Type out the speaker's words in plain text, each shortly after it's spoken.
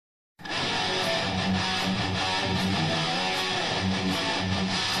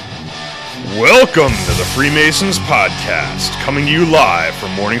Welcome to the Freemasons Podcast, coming to you live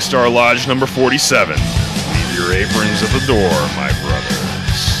from Morningstar Lodge number 47. Leave your aprons at the door, my brothers.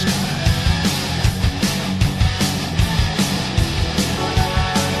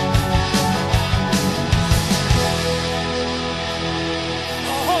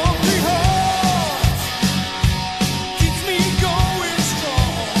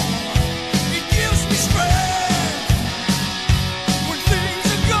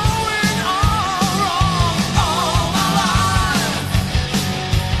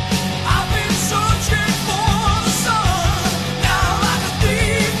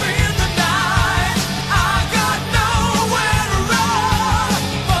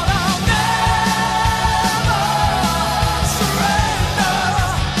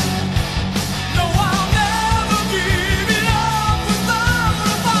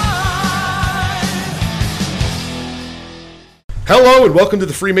 Hello and welcome to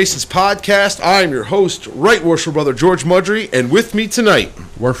the Freemasons Podcast. I'm your host, Right Worshipful Brother George Mudry, and with me tonight,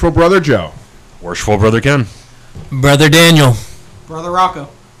 Worshipful Brother Joe, Worshipful Brother Ken, Brother Daniel, Brother Rocco,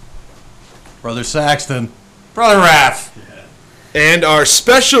 Brother Saxton, Brother Raph, and our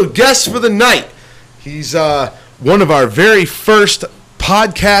special guest for the night. He's one of our very first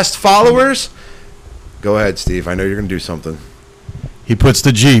podcast followers. Go ahead, Steve. I know you're going to do something. He puts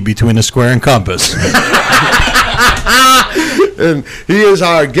the G between the square and compass. And he is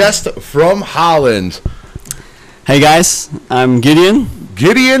our guest from Holland. Hey guys, I'm Gideon.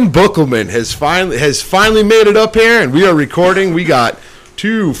 Gideon Buckelman has finally made it up here, and we are recording. We got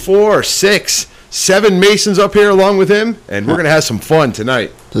 2, 4, 6, 7 Masons up here along with him, and we're going to have some fun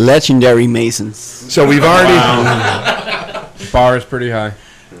tonight. Legendary Masons. So we've already... Bar is pretty high.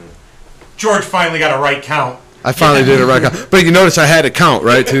 George finally got a right count. I finally did a right count. But you notice I had a count,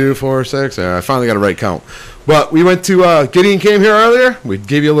 right? 2, 4, 6. I finally got a right count. But we went to, Gideon came here earlier. We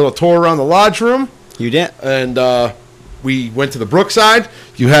gave you a little tour around the lodge room. You did? And we went to the Brookside.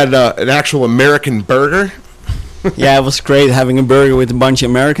 You had an actual American burger. Yeah, it was great having a burger with a bunch of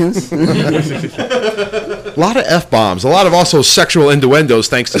Americans. A lot of F-bombs. A lot of also sexual innuendos,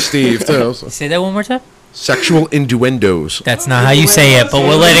 thanks to Steve, too. So. Say that one more time? Sexual innuendos. That's not how you say it, but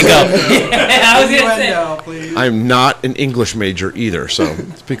we'll let it go. I was going to say. I'm not an English major either, so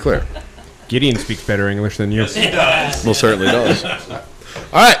let's be clear. Gideon speaks better English than you. He does. Well, certainly does. All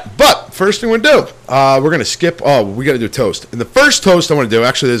right, but first thing we do, we're going to skip. Oh, we got to do toast. And the first toast I want to do,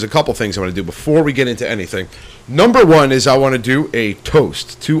 actually, there's a couple things I want to do before we get into anything. Number one is I want to do a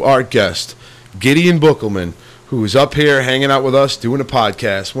toast to our guest, Gideon Buckelman, who is up here hanging out with us, doing a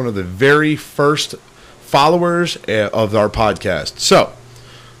podcast, one of the very first followers of our podcast. So,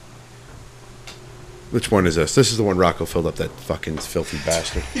 which one is this? This is the one Rocco filled up, that fucking filthy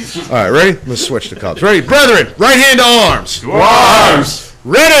bastard. All right, ready? Let's switch the cups. Ready? Brethren, right hand to arms. To arms.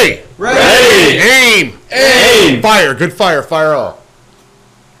 Ready. Ready. Aim. Aim. Fire. Good fire. Fire all.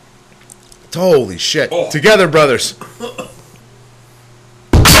 Holy shit. Oh. Together, brothers.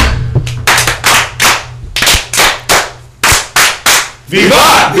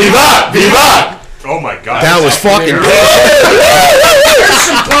 Vivat! Vivat! Vivat! Oh my God. That was fucking good. There's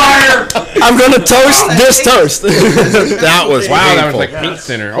some fire! I'm going to toast this toast. That was Wow, that was painful. like paint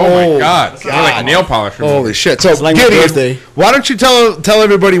thinner. Oh my God. That was like nail polish remover. Holy shit. So, like my Gideon, birthday. why don't you tell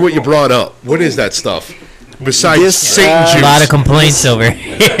everybody what you brought up? What is that stuff? Besides This, Satan juice. A lot of complaints over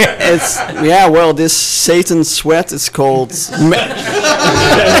here. This Satan sweat is called... I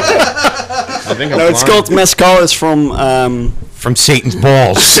think I'm No, it's blind. called mezcal. It's from Satan's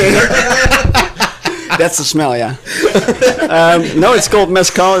balls. That's the smell, yeah. No, it's called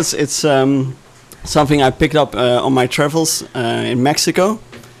mezcal. It's something I picked up on my travels in Mexico.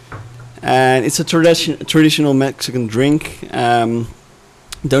 And it's a traditional Mexican drink.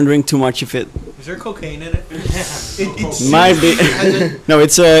 Don't drink too much of it. Is there cocaine in it? Might be. No,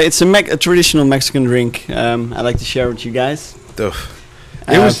 it's a traditional Mexican drink. I like to share with you guys. It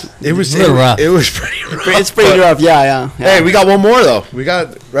was little rough. It was pretty rough. It's pretty rough, yeah. Hey, we got one more though. We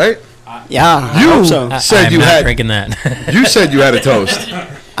got right. Yeah, I You hope so. said I'm you not had. drinking that. You said you had a toast.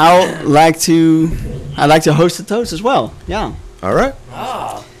 I like to host a toast as well. Yeah. All right.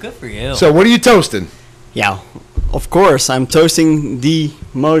 Oh, good for you. So what are you toasting? Yeah, of course. I'm toasting the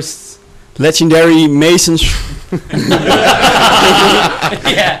most legendary Masons in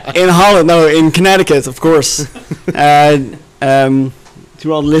Holland. No, in Connecticut, of course.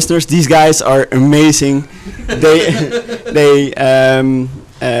 To all the listeners, these guys are amazing. They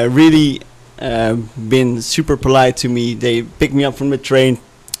really been super polite to me. They picked me up from the train,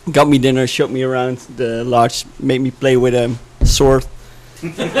 got me dinner, showed me around the lodge, made me play with a sword.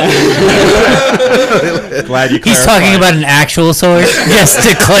 Glad you He's talking about an actual sword, just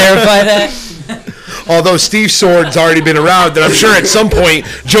to clarify that. Although Steve's sword's already been around, and I'm sure at some point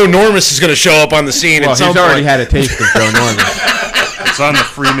Joe Normus is going to show up on the scene. Well, at some he's already point. had a taste of Joe Norman. It's on the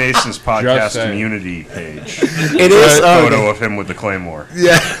Freemasons podcast Just saying. community page. It is. Photo of him with the claymore.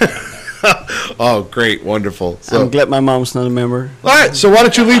 Yeah. Oh, great, wonderful. So, I'm glad my mom's not a member. all right, so why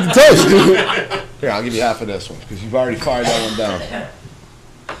don't you lead the toast? Here, I'll give you half of this one because you've already fired that one down.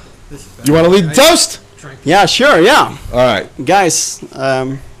 You want to lead the toast? Yeah, sure. Yeah, All right, guys.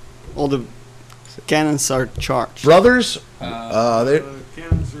 All the cannons are charged. brothers. They're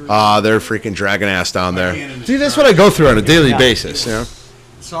freaking dragging ass down there. See, that's what I go through on a daily basis. You know,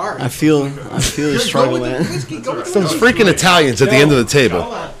 Sorry. I feel the struggle, man. those freaking Italians at the end of the table.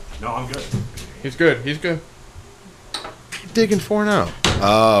 No, I'm good. He's good. He's good. What are you digging for now?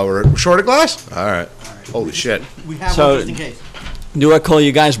 Oh, we're short a glass. All right. Holy shit. We have So- one just in case. Do I call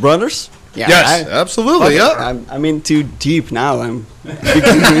you guys brothers? Yeah. Yes, absolutely. Yeah. I'm in too deep now. I'm We're in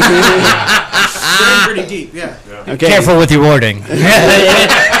pretty deep, yeah. okay. Careful with your wording.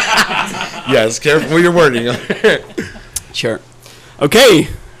 Yes. Careful with your wording. Sure. Okay,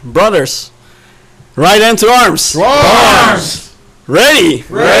 brothers. Right hand to arms. Arms! Ready.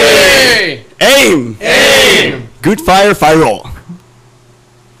 Ready! Aim. Aim! Good fire, fire all.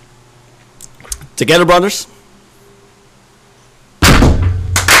 Together, brothers.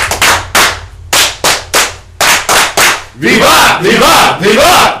 Viva! Viva!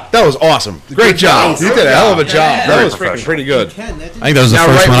 Viva! That was awesome. Great job. You did a hell of a job. That was freaking pretty good. Ken, that I think that was the Now,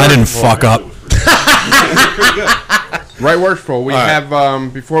 first right one I word didn't for fuck it. up. Right word full. We All right.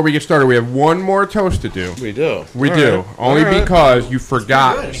 have, before we get started, we have one more toast to do. We do. We All do. right. Only All right. because you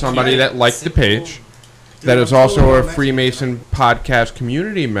forgot somebody that liked the page, that is also a Freemason podcast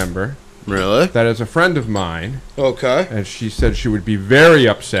community member, Really? that is a friend of mine, Okay. and she said she would be very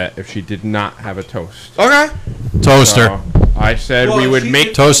upset if she did not have a toast. Okay. Toaster. So I said we would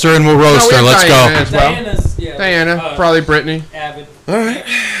make Toaster and we'll No, roast we her. have Let's Diana go. as well. Diana, probably Brittany.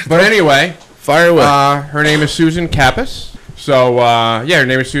 But anyway, Fire away. her name is Susan Kappas. So yeah, her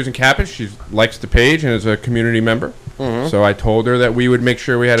name is Susan Kappas. She likes the page and is a community member. So I told her that we would make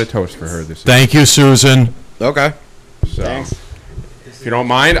sure we had a toast for her this evening. Thank you, Susan. Okay. So if you don't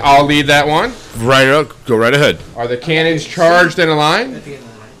mind, I'll lead that one. Right up. Go right ahead. Are the cannons charged and aligned?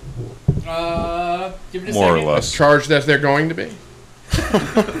 Give it a More or second. less. Charged as they're going to be.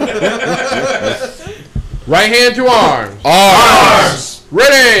 Right hand to arms. Arms.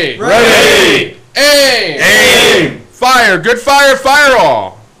 Ready. Ready! Aim. Aim! Fire. Good fire. Fire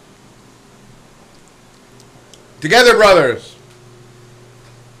all. Together, brothers.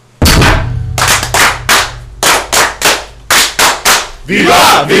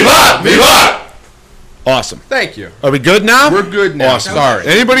 Viva! Viva! Viva! Awesome. Thank you. Are we good now? We're good now. Awesome. Sorry.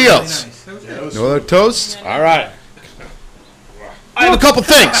 Anybody else? nice. That was good. No other toasts? All right. I have a couple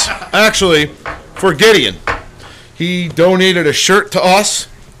things, actually, for Gideon. He donated a shirt to us,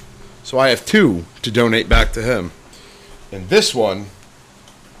 so I have two to donate back to him. And this one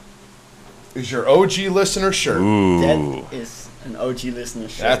is your OG listener shirt. Ooh. That is an OG listener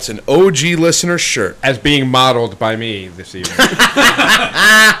shirt. That's an OG listener shirt. As being modeled by me this evening.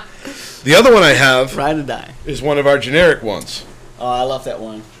 The other one I have Ride or die. is one of our generic ones. Oh, I love that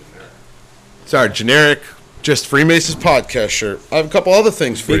one. It's our generic, just Freemasons podcast shirt. I have a couple other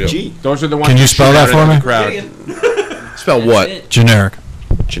things for Big you. G. Those are the ones. Can you that spell shoot that out for into me? the crowd. Spell what? Generic.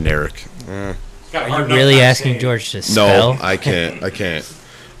 Generic. Are you really asking George to spell? No, I can't. I can't.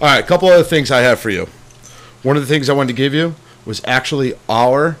 All right, a couple other things I have for you. One of the things I wanted to give you was actually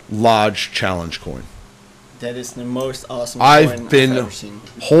our Lodge Challenge coin. That is the most awesome I've coin been I've ever seen.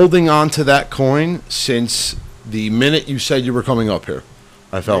 holding on to that coin since the minute you said you were coming up here.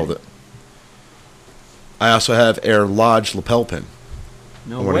 I've held it. I also have Air Lodge lapel pin. I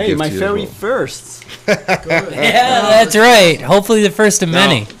No wanna way, give my to you as very well. first. Yeah, that's right. Hopefully the first of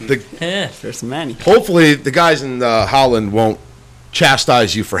many. The, Yeah. There's many. hopefully, the guys in Holland won't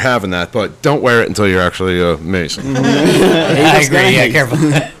chastise you for having that, but don't wear it until you're actually a Mason. I agree. Yeah, careful.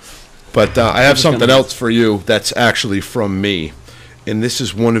 But I have Just something gonna- else for you that's actually from me. And this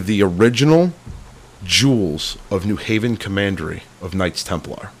is one of the original jewels of New Haven Commandery of Knights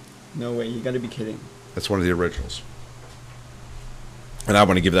Templar. No way, you gotta be kidding. That's one of the originals. And I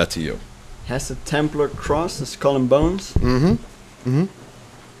want to give that to you. Has a Templar cross, the skull and bones. Mm-hmm.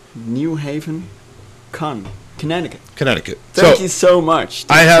 New Haven, Connecticut. Connecticut. Thank you so much.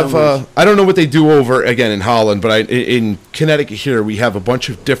 I Thank you have, so much. I don't know what they do over, again, in Holland, but in Connecticut here, we have a bunch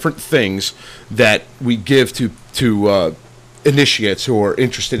of different things that we give to initiates who are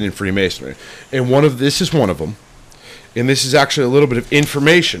interested in Freemasonry. And this is one of them. And this is actually a little bit of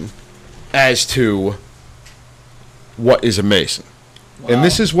information as to what is a Mason. Wow. And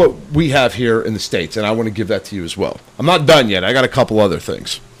this is what we have here in the States, and I want to give that to you as well. I'm not done yet. I got a couple other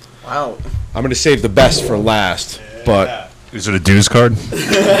things. Wow. I'm going to save the best for last, but... Is it a dues card?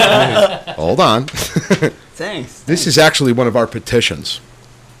 Hold on. Thanks. This is actually one of our petitions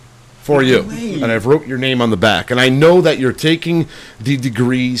for you, and I've wrote your name on the back. And I know that you're taking the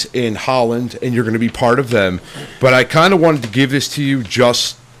degrees in Holland, and you're going to be part of them, but I kind of wanted to give this to you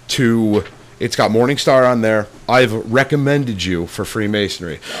just to... It's got Morningstar on there. I've recommended you for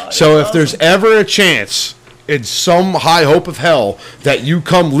Freemasonry. So if there's ever a chance, in some high hope of hell, that you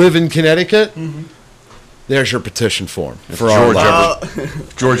come live in Connecticut, there's your petition form. If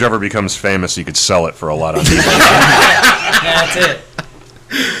George ever becomes famous, you could sell it for a lot of money. That's it.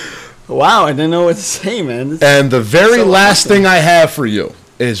 Wow, I didn't know what to say, man. And the very last thing I have for you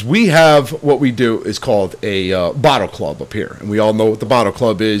is we have what we do is called a bottle club up here. And we all know what the bottle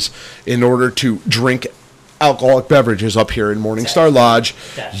club is. In order to drink alcoholic beverages up here in Morningstar Lodge,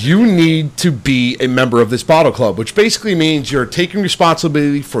 you need to be a member of this bottle club, which basically means you're taking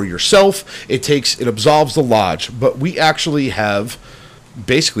responsibility for yourself. It absolves the lodge. But we actually have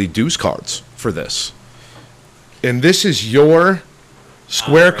basically dues cards for this. And this is your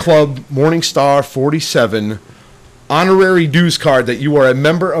Square Club Morningstar 47 honorary dues card that you are a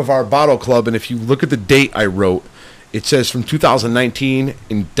member of our bottle club. And if you look at the date I wrote, it says from 2019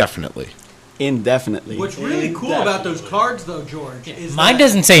 indefinitely. Indefinitely. What's really cool about those cards, though, George, is Mine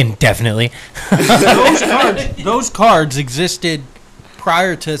doesn't say indefinitely. those cards existed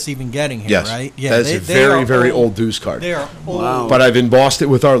prior to us even getting here, Yes. right? Yeah, that's a very, very old dues card. They are old. Wow. But I've embossed it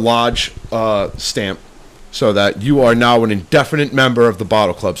with our lodge stamp so that you are now an indefinite member of the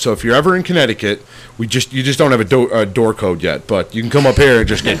bottle club. So if you're ever in Connecticut, you just don't have a door code yet, but you can come up here and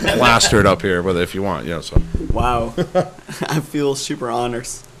just get plastered up here with it if you want. So. Wow. I feel super honored.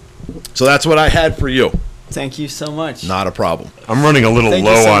 So that's what I had for you. Thank you so much. Not a problem. I'm running a little Thank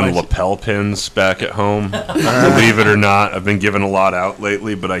you low so on much. lapel pins back at home. Believe it or not, I've been giving a lot out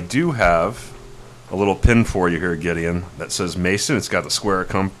lately, but I do have a little pin for you here, Gideon, that says Mason. It's got the square and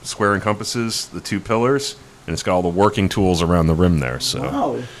compasses, the two pillars, and it's got all the working tools around the rim there. So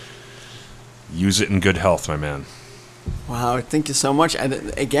Wow. use it in good health, my man. Wow, thank you so much.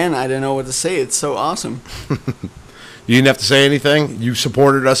 Again, I don't know what to say. It's so awesome. You didn't have to say anything. You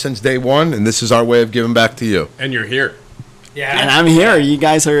supported us since day one, and this is our way of giving back to you. And you're here. And I'm here. You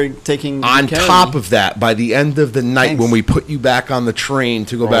guys are taking On care top me. of that, by the end of the night, Thanks. when we put you back on the train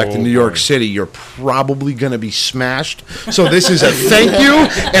to go back to New York City, you're probably going to be smashed. So this is a thank you,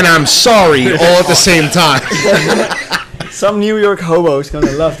 and I'm sorry all at the same time. Some New York hobo is going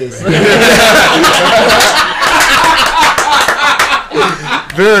to love this.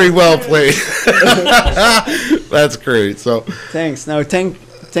 Very well played. That's great. So Thanks. No, thank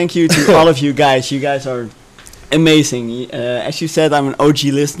you to all of you guys. You guys are amazing. As you said, I'm an OG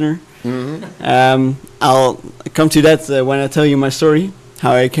listener. I'll come to that when I tell you my story,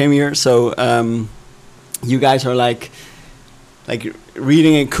 how I came here. So you guys are like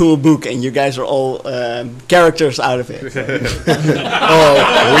reading a cool book, and you guys are all characters out of it. So.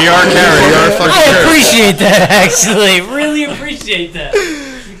 we are I appreciate that, actually. Really appreciate that.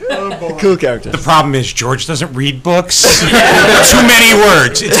 Cool characters. The problem is George doesn't read books. Too many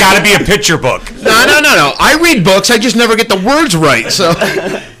words. It's got to be a picture book. No. I read books. I just never get the words right. So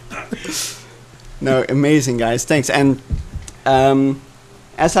No, amazing guys. Thanks. And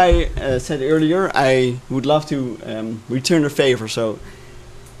as I said earlier, I would love to return a favor. So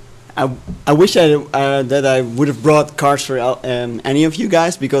I wish that I would have brought cards for any of you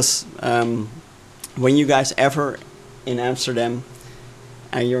guys, because when you guys ever in Amsterdam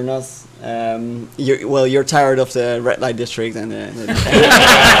and you're not, you're tired of the red light district and the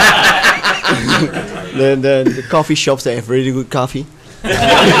coffee shops. They have really good coffee.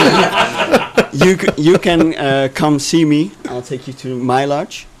 You can come see me. I'll take you to my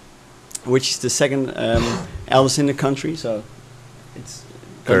lodge, which is the second eldest in the country. So it's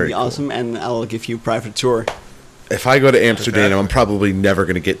going to Very be cool. awesome, and I'll give you a private tour. if I go to Amsterdam, I'm probably never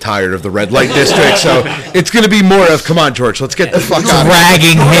going to get tired of the red light district. So it's going to be more of, come on, George, let's get the fuck out of here.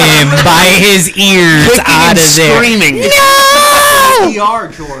 Dragging him by his ears Kicking out and of there. screaming. ER,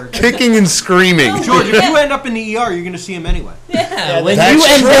 George. Kicking and screaming. George, if you end up in the ER, you're going to see him anyway. Yeah, when that's you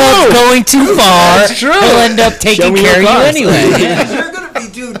end true. up going too far, That's true. he'll end up taking me care of your you cards. anyway. You're going to be,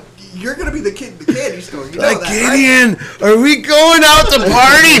 dude, you're going to be the kid in the candy store. You know Like, that, right? Gideon, are we going out to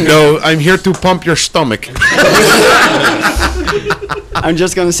party? No, I'm here to pump your stomach. I'm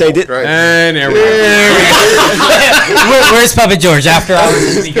just gonna say that. And there we go. Where's Papa George? After hours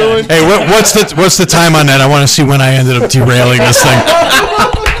is begun. Hey, what's the time on that? I want to see when I ended up derailing this thing.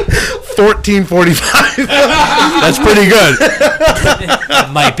 14:45. That's pretty good. That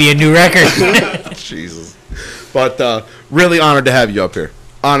might be a new record. Jesus. But really honored to have you up here.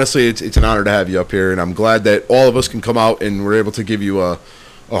 Honestly, it's an honor to have you up here, and I'm glad that all of us can come out and we're able to give you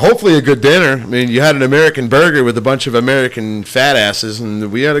hopefully a good dinner. I mean, you had an American burger with a bunch of American fat asses,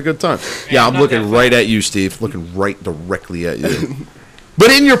 and we had a good time. Yeah, I'm looking right at you, Steve. Looking right directly at you. But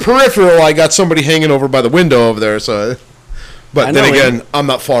in your peripheral, I got somebody hanging over by the window over there. So, but then again, I'm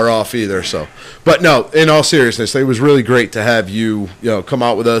not far off either. So, but no, in all seriousness, it was really great to have you, come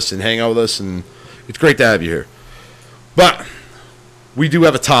out with us and hang out with us, and it's great to have you here. But we do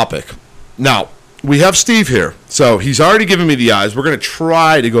have a topic now. We have Steve here, so he's already given me the eyes. We're going to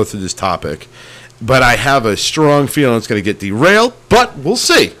try to go through this topic, but I have a strong feeling it's going to get derailed, but we'll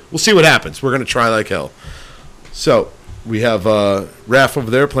see. We'll see what happens. We're going to try like hell. So we have Raph over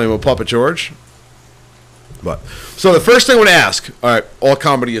there playing with Papa George. So the first thing I want to ask, all right, all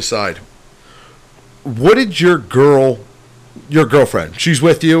comedy aside, what did your girlfriend, she's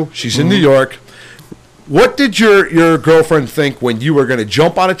with you, she's in New York, what did your girlfriend think when you were going to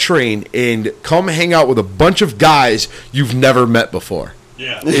jump on a train and come hang out with a bunch of guys you've never met before?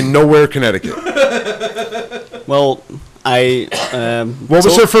 Yeah. In nowhere, Connecticut. Well, what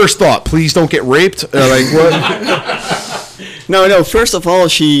was her first thought? Please don't get raped? Like what? No. First of all,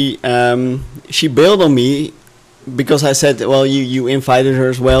 she bailed on me because I said, well, you invited her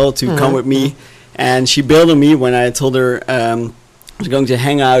as well to come with me, and she bailed on me when I told her I was going to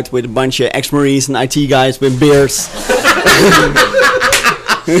hang out with a bunch of ex-Marines and IT guys with beers.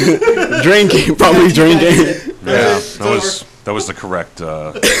 Drinking. Yeah, that was the correct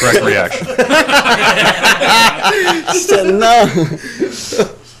reaction. She said no.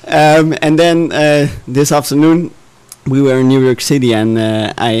 And then this afternoon, we were in New York City, and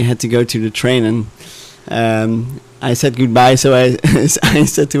I had to go to the train, and I said goodbye. So I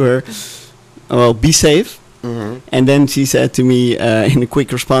said to her, well, be safe. And then she said to me in a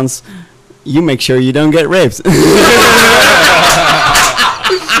quick response, you make sure you don't get raped.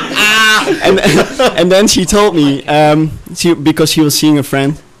 and then she told me, because she was seeing a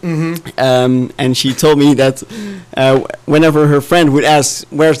friend, and she told me that whenever her friend would ask,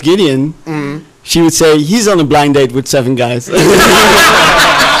 where's Gideon, she would say, he's on a blind date with 7 guys.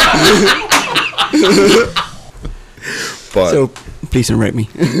 So please don't rape me.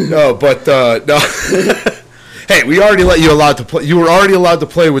 No, but no. Hey, we already let you allowed to play. You were already allowed to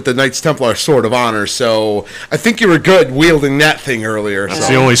play with the Knights Templar Sword of Honor, so I think you were good wielding that thing earlier. It's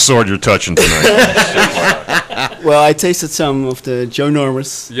the only sword you're touching tonight. Well, I tasted some of the Joe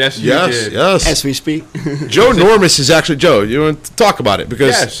Normus. Yes, you did. Yes. As we speak. Joe Normus is actually Joe. You want to talk about it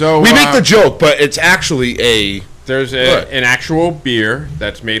because we make the joke, but it's actually There's an actual beer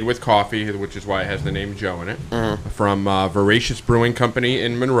that's made with coffee, which is why it has the name Joe in it, from Voracious Brewing Company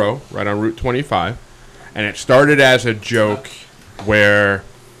in Monroe, right on Route 25. And it started as a joke where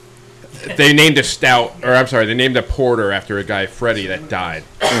they named a they named a porter after a guy, Freddie, that died.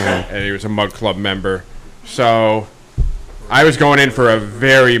 And he was a Mug Club member. So I was going in for a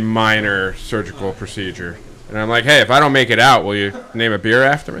very minor surgical procedure. And I'm like, hey, if I don't make it out, will you name a beer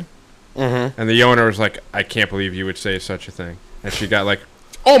after me? And the owner was like, I can't believe you would say such a thing. And she got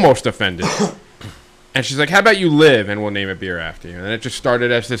almost offended. And she's like, how about you live and we'll name a beer after you? And it just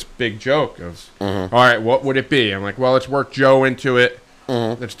started as this big joke of, all right, what would it be? I'm like, well, let's work Joe into it.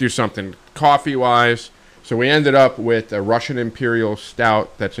 Let's do something coffee-wise. So we ended up with a Russian Imperial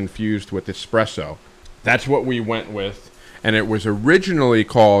Stout that's infused with espresso. That's what we went with. And it was originally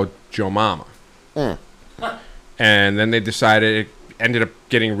called Joe Mama. And then they decided it ended up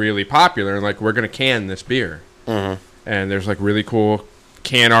getting really popular. And we're going to can this beer. And there's really cool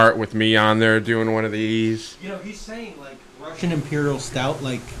can art with me on there doing one of these. He's saying Russian Imperial Stout,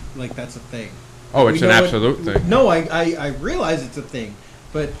 like that's a thing. Oh, it's an absolute thing. No, I realize it's a thing,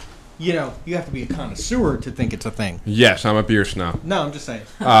 but you have to be a connoisseur to think it's a thing. Yes, I'm a beer snob. No, I'm just saying.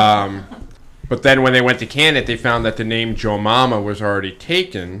 But then when they went to can it, they found that the name Joe Mama was already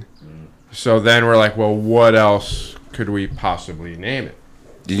taken. So then we're like, well, what else could we possibly name it?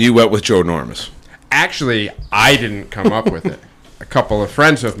 You went with Joe Normus. Actually, I didn't come up with it. A couple of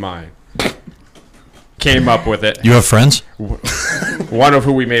friends of mine came up with it. You have friends? One of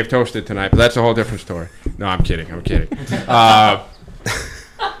who we may have toasted tonight, but that's a whole different story. No, I'm kidding.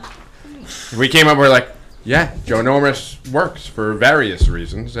 We came up, we're like, yeah, Joe Normus works for various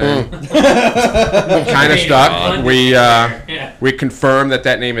reasons. And kind of stuck. We confirmed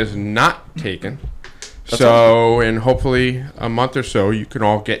that name is not taken. So, in hopefully a month or so, you can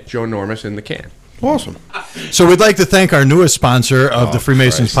all get Joe Normus in the can. Awesome. So we'd like to thank our newest sponsor of the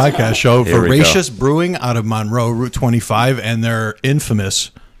Freemasons podcast show, Here we go. Voracious Brewing out of Monroe, Route 25, and their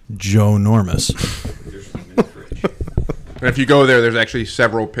infamous Joe Normus. And if you go there, there's actually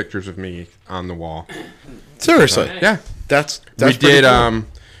several pictures of me on the wall. Seriously. Yeah. That's We pretty did, cool.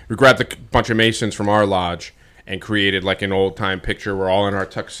 we grabbed a bunch of Masons from our lodge and created like an old time picture. We're all in our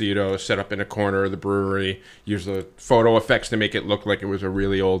tuxedos, set up in a corner of the brewery, used the photo effects to make it look like it was a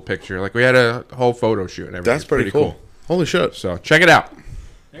really old picture. Like we had a whole photo shoot and everything. That's pretty cool. Holy shit. So check it out.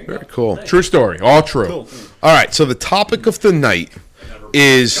 Very cool. True story. All true. All right, so the topic of the night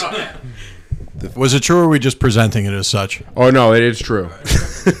is... Was it true or were we just presenting it as such? Oh, no, it is true.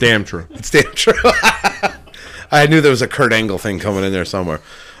 Damn true. It's damn true. I knew there was a Kurt Angle thing coming in there somewhere.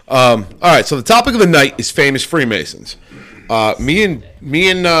 All right, so the topic of the night is famous Freemasons. Me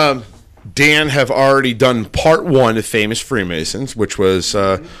and Dan have already done part 1 of famous Freemasons, which was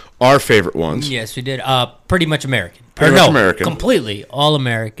our favorite ones. Yes, we did. Pretty much American. Pretty much American. Completely all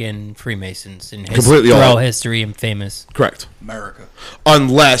American Freemasons in Completely all. throughout history and famous. Correct. America.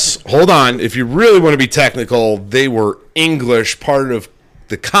 Unless, hold on, if you really want to be technical, they were English, part of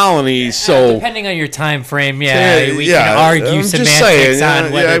the colonies, so... Depending on your time frame, we Yeah, can argue I'm just semantics saying,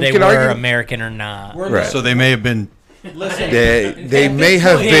 on whether they we were can argue- American or not. Right. So they may have been... Listen, They may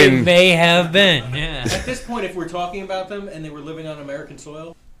have They been... may have been, yeah. at this point, if we're talking about them and they were living on American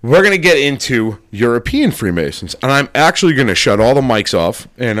soil, We're going to get into European Freemasons, and I'm actually going to shut all the mics off,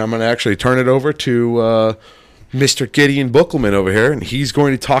 and I'm going to actually turn it over to Mr. Gideon Buckelman over here, and he's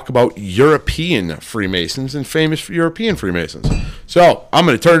going to talk about European Freemasons and famous European Freemasons. So I'm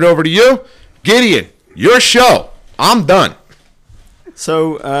going to turn it over to you. Gideon, your show. I'm done.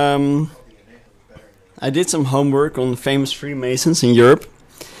 So, I did some homework on famous Freemasons in Europe,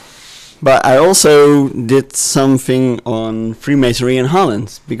 but I also did something on Freemasonry in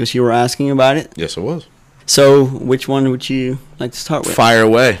Holland, because you were asking about it. Yes, it was. So, which one would you like to start with? Fire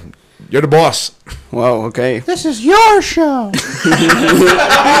away. You're the boss. Wow, okay. This is your show.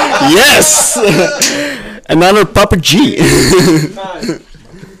 Yes! Another Papa G.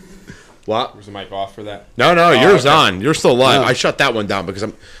 What? Was the mic off for that? No, yours okay. on. You're still live. No. I shut that one down because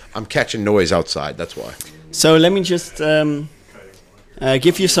I'm catching noise outside. That's why. So let me just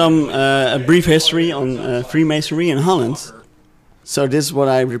give you some a brief history on Freemasonry in Holland. So this is what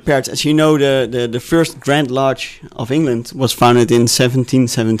I prepared. As you know, the first Grand Lodge of England was founded in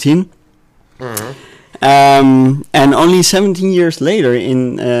 1717. And only 17 years later,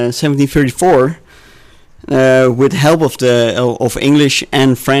 in 1734, with help of English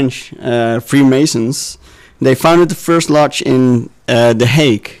and French Freemasons, they founded the first lodge in The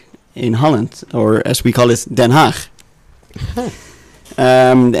Hague in Holland, or as we call it, Den Haag.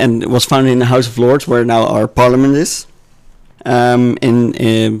 And it was founded in the House of Lords, where now our Parliament is.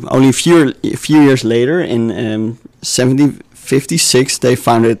 Only a few years later, in 1756, they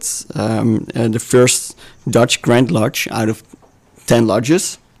founded the first Dutch Grand Lodge out of 10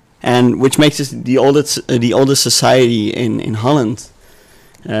 lodges, and which makes it the oldest society in Holland,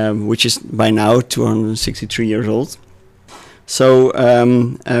 which is by now 263 years old. So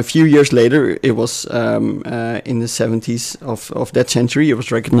a few years later, it was in the 70s of that century, it was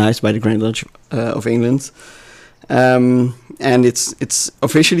recognized by the Grand Lodge of England. And it's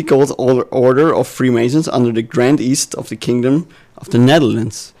officially called Order of Freemasons under the Grand East of the Kingdom of the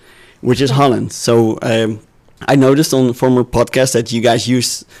Netherlands, which is Holland. So I noticed on former podcasts that you guys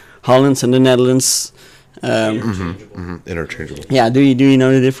use Holland and the Netherlands. Interchangeable. Yeah, do you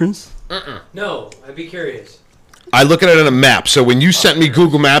know the difference? No, I'd be curious. I look at it on a map. So when you sent me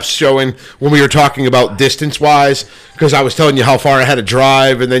Google Maps showing when we were talking about distance-wise, because I was telling you how far I had to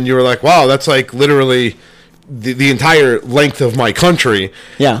drive, and then you were like, wow, that's like literally the entire length of my country.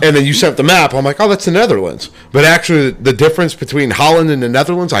 Yeah. And then you sent the map. I'm like, oh, that's the Netherlands. But actually, the difference between Holland and the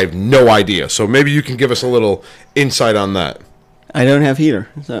Netherlands, I have no idea. So maybe you can give us a little insight on that. I don't have either.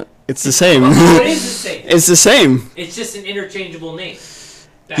 So it's the same. It is the same. It's the same. It's just an interchangeable name.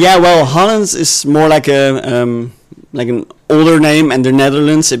 Yeah, well, Holland is more like an older name, and the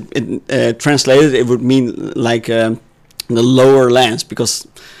Netherlands, it translated, it would mean like the lower lands, because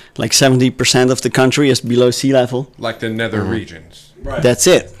like 70% of the country is below sea level. Like the nether regions. right? That's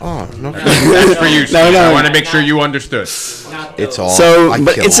it. Oh, no. That's for you, Steve. No. I want to make sure you understood. It's all. So, I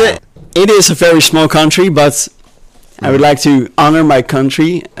but kill it all. is a very small country, but I would like to honor my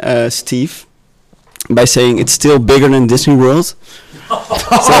country, Steve, by saying it's still bigger than Disney World. Turn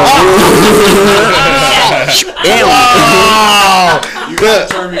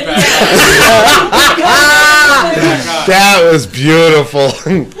me back. That was beautiful.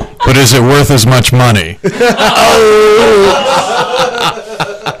 But is it worth as much money?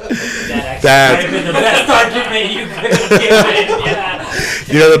 That might have been the best argument you could have given. Yeah.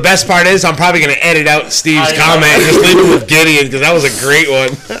 You know, the best part is I'm probably going to edit out Steve's comment and just leave it with Gideon because that was a great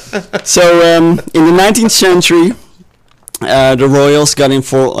one. So in the 19th century, the royals got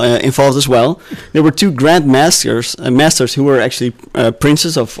involved as well. There were two grand masters who were actually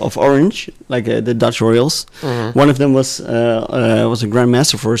princes of Orange, like the Dutch royals. One of them was a grand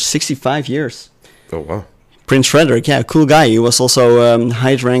master for 65 years. Oh, wow. Prince Frederick, yeah, cool guy. He was also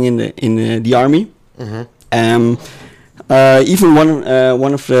highest rank in the army. Even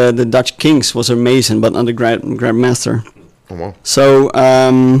one of the Dutch kings was a mason, but not a grand master. Oh, wow. So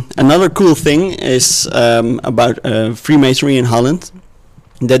another cool thing is about Freemasonry in Holland.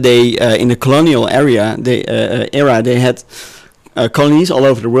 That they in the colonial era they had colonies all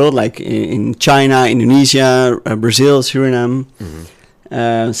over the world, like in China, Indonesia, Brazil, Suriname.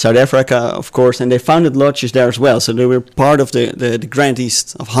 South Africa, of course, and they founded lodges there as well. So they were part of the Grand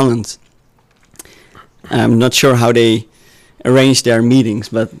East of Holland. I'm not sure how they arranged their meetings,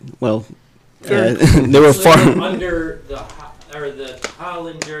 but well, they were So far they were under the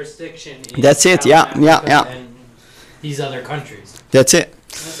Holland jurisdiction. In That's it, South yeah, Africa yeah, yeah. And these other countries. That's it.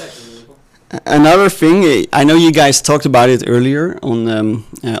 That's actually really cool. Another thing, I know you guys talked about it earlier on the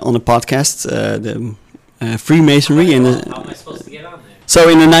podcast, the Freemasonry and How am I supposed to get on there? so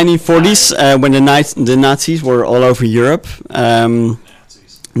in the 1940s, when the Nazis were all over Europe,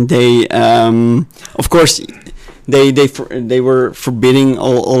 they, of course, they were forbidding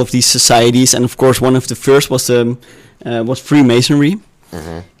all of these societies, and of course, one of the first was Freemasonry,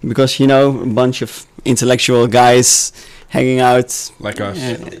 because a bunch of intellectual guys hanging out Like us.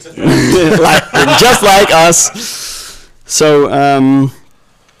 just like us. So.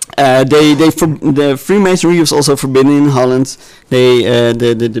 The Freemasonry was also forbidden in Holland.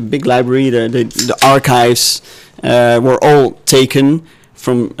 The big library, the archives were all taken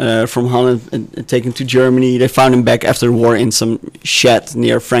from Holland and taken to Germany. They found them back after the war in some shed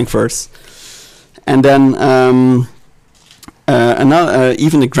near Frankfurt. And then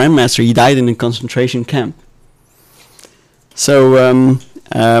even the Grand Master, he died in a concentration camp. So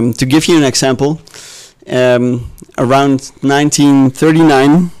to give you an example, around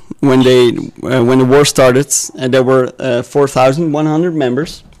 1939. When the war started, there were 4,100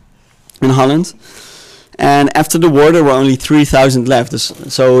 members in Holland, and after the war there were only 3,000 left.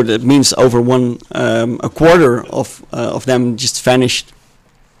 So that means over a quarter of them just vanished.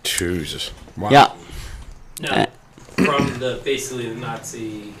 Jesus. Wow. Yeah, No, from basically the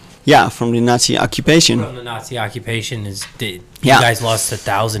Nazi. yeah, from the Nazi occupation. From the Nazi occupation you Yeah. guys lost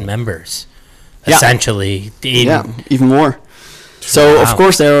 1,000 members, Yeah. essentially. Yeah, even more. So Wow. of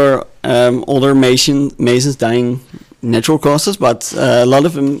course there are older Masons dying natural causes, but a lot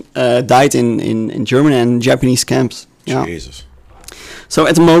of them died in German and Japanese camps. Yeah. Jesus. So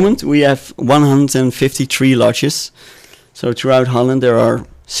at the moment we have 153 lodges. So throughout Holland there are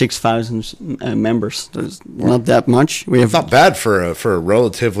 6,000 members. There's not that much. We have Not bad for a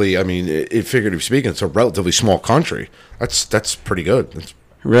relatively, I mean, figuratively speaking, it's a relatively small country. That's pretty good. That's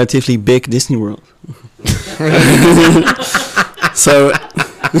relatively big Disney World. So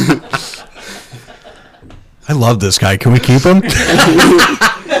I love this guy. Can we keep him?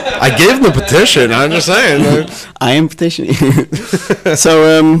 I gave him the petition. I'm just saying. I am petitioning.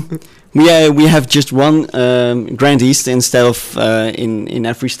 So we have just one Grand East instead of in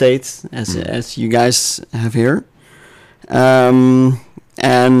every state as you guys have here. And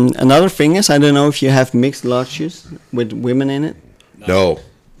another thing is, I don't know if you have mixed lodges with women in it. No.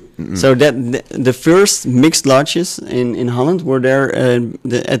 So that the first mixed lodges in Holland were there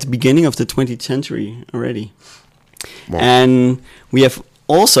at the beginning of the 20th century already. Wow. And we have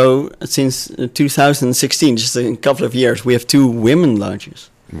also, since 2016, just a couple of years, we have 2 women lodges.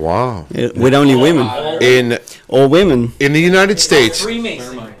 Wow. With only women. All women. In the United States.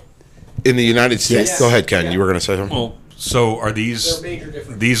 Freemasonry. In the United States. Yes. Go ahead, Ken. You were going to say something? Well, so are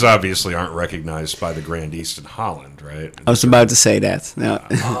these obviously aren't recognized by the Grand East in Holland, right? I was about to say that. No.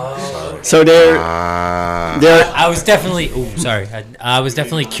 So they're I was definitely. Sorry. I was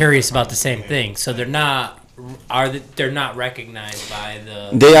definitely curious about the same thing. So they're not. They're not recognized by the.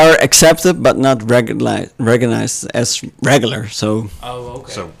 they are accepted but not recognized as regular. So Oh,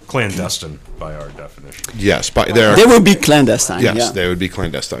 okay. So clandestine by our definition. Yes, but they're. they will be clandestine. Yes, yeah. they would be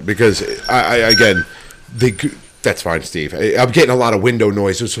clandestine because I again, that's fine, Steve. I'm getting a lot of window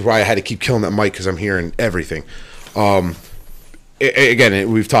noise, which is why I had to keep killing that mic because I'm hearing everything.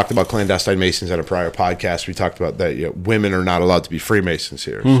 Again, we've talked about clandestine Masons at a prior podcast. We talked about that women are not allowed to be Freemasons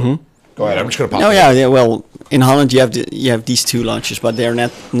here. So Go ahead. I'm just gonna pop. No, yeah. Well, in Holland you have these two lodges, but they're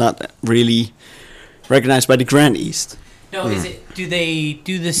not really recognized by the Grand East. No, is it? Do they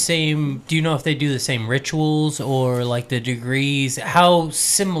do the same? Do you know if they do the same rituals or like the degrees? How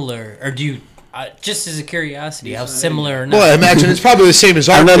similar, or do you? Just as a curiosity, how similar or not? Well, I imagine it's probably the same as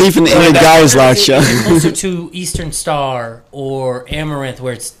our. I'm not even in the guys' lodge. Is it closer to Eastern Star or Amaranth,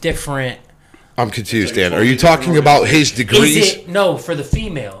 where it's different? I'm confused, Dan. Are you talking about his degrees? Is it no for the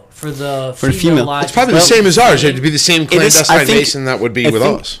female? For the female. lodge, It's probably the same as ours. It'd be the same is, clandestine I think- mason that would be I with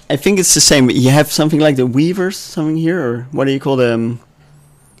think, us. I think it's the same. You have something like the Weavers, something here, or what do you call them?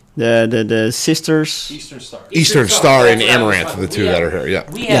 The sisters. Eastern Star and that's what I was Amaranth are talking- the two we that have- are here.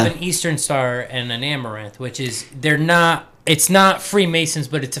 Yeah. We have Yeah. an Eastern Star and an Amaranth, which is they're not. It's not Freemasons,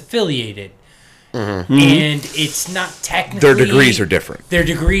 but it's affiliated, and it's not technically. Their degrees are different. Their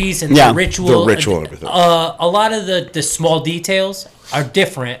degrees and Yeah, the ritual. the ritual and everything. A lot of the small details are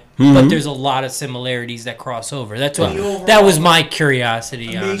different, but there's a lot of similarities that cross over. That's what. That was my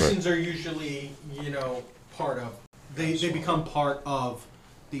curiosity on. Masons are usually, part of. They become part of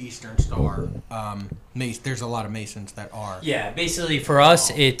the Eastern Star. There's a lot of Masons that are. Yeah, basically for us,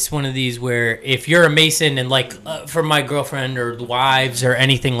 it's one of these where if you're a Mason and like for my girlfriend or wives or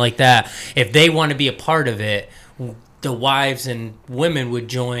anything like that, if they want to be a part of it, the wives and women would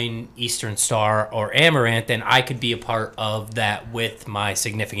join Eastern Star or Amaranth, and I could be a part of that with my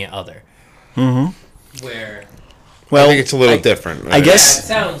significant other. Mm-hmm. Where Well, I think it's a little different. I guess- it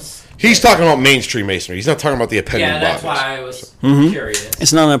sounds. He's talking about mainstream masonry. He's not talking about the appending Yeah, that's bodies. why I was curious.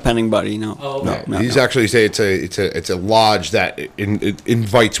 it's not a pending body, no. Oh, okay. No, he's actually say it's a lodge that it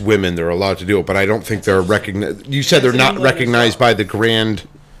invites women. They're allowed to do it, but I don't think they're recognized. You said they're not recognized by the Grand.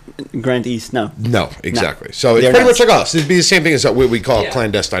 Grand East, no. No, exactly. So it's They're pretty not. much like us. It'd be the same thing as what we call Yeah.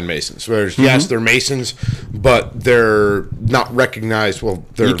 clandestine masons. Whereas yes, they're masons, but they're not recognized. Well,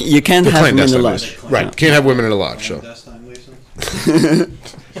 they're You can't they're have them in the clandestine lodge. masons. Right? Can't have women in a lodge. So Clandestine Masons?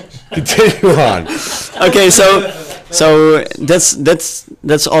 continue on. Okay, so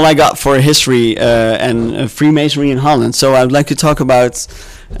that's all I got for history and Freemasonry in Holland. So I'd like to talk about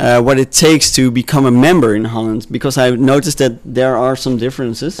what it takes to become a member in Holland, because I've noticed that there are some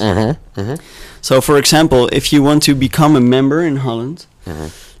differences. So, for example, if you want to become a member in Holland,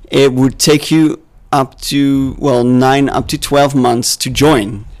 it would take you up to 9 up to 12 months to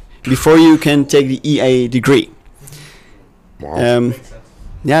join before you can take the EA degree. Wow.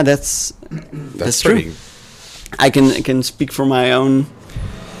 Yeah, that's true. pretty. I can speak from my own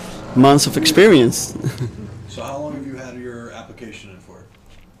months of experience. So how long have you had your application in for?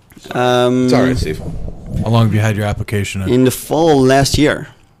 It's all right, Steve. How long have you had your application in? In the fall last year.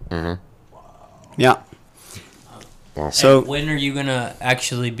 Yeah. Wow. So And when are you gonna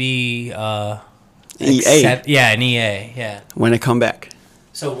actually be EA Yeah, an EA. Yeah. when I come back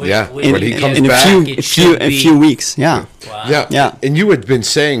So Yeah, when he comes in back. a few weeks. Yeah. Wow. Yeah, Yeah. And you had been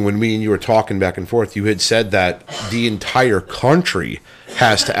saying when me and you were talking back and forth, you had said that the entire country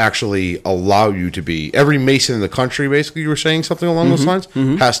has to actually allow you to be every Mason in the country. Basically, you were saying something along those lines.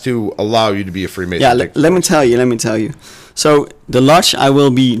 Has to allow you to be a Freemason. Yeah. Let me tell you. So the lodge I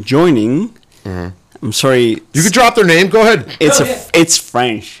will be joining. I'm sorry. You could drop their name. Go ahead. It's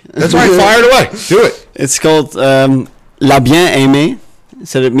French. That's right. Fire it away. Do it. It's called La Bien-Aimée.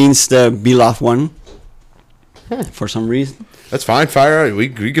 So that means the beloved one. For some reason. That's fine. Fire it. We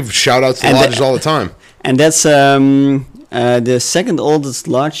give shout outs to And lodges the- all the time. And that's the second oldest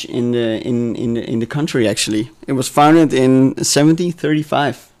lodge in the country. Actually, it was founded in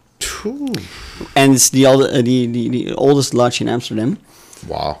 1735, and it's the oldest lodge in Amsterdam.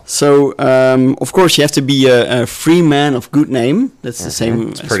 Wow. So of course you have to be a free man of good name. That's the same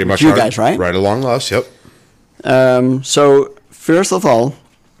It's as pretty with much you our- guys, right? Right along us. Yep. So first of all,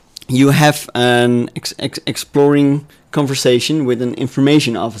 you have an exploring conversation with an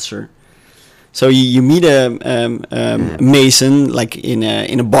information officer. So you meet a mason like in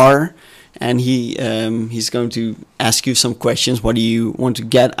a bar, and he's going to ask you some questions. What do you want to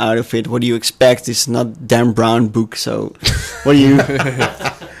get out of it? What do you expect? It's not Dan Brown book. So what do you?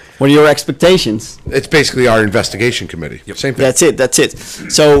 What are your expectations? It's basically our investigation committee. Same thing. That's it.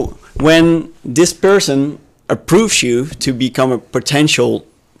 So when this person approves you to become a potential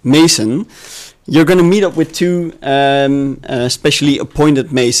mason, you're going to meet up with two specially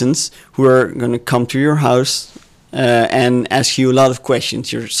appointed masons who are going to come to your house and ask you a lot of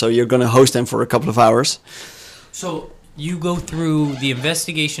questions. You're going to host them for a couple of hours. So you go through the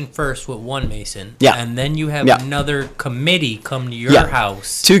investigation first with one Mason, Yeah. and then you have Yeah. another committee come to your Yeah.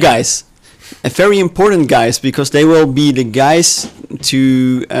 house. Two guys, very important guys, because they will be the guys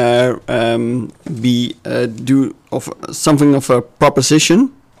to do of something of a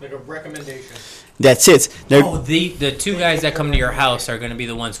proposition Like a recommendation. That's it. They're, Oh, the two guys that come to your house are going to be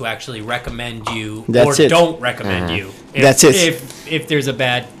the ones who actually recommend you That's or it. don't recommend you. If, That's it. If there's a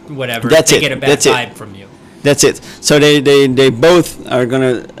bad whatever, That's they it. get a bad That's it. vibe from you. That's it. So they both are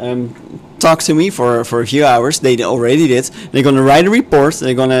gonna talk to me for a few hours. They already did. They're gonna write a report.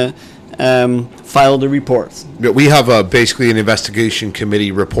 They're gonna file the report. Yeah, we have basically an investigation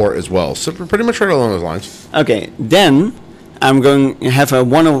committee report as well. So we're pretty much right along those lines. Okay. Then I'm going to have a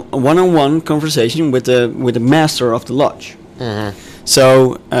one-on-one conversation with the master of the lodge.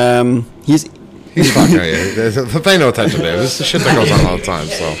 So he's He's fine. Yeah. Pay no attention to this. This is shit that goes on all the time.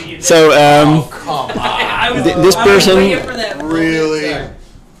 so this person. Really?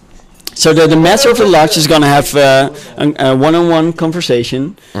 So the master of the lodge is going to have a one-on-one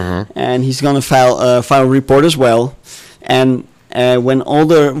conversation, and he's going to file a report as well. And when all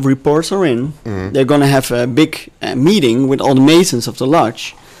the reports are in, they're going to have a big meeting with all the masons of the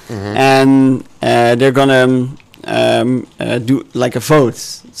lodge, and they're going to do like a vote.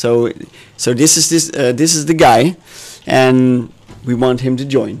 So this is the guy, and we want him to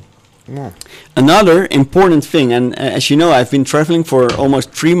join. Yeah. Another important thing, and as you know, I've been traveling for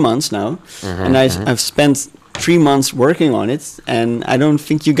almost 3 months now, and I've spent 3 months working on it, and I don't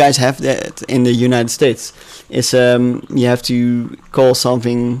think you guys have that in the United States. Is you have to call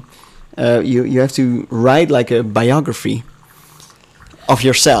something, you have to write like a biography of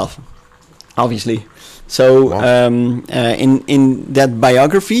yourself, obviously. So in that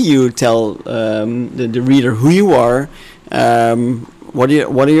biography, you tell the reader who you are. What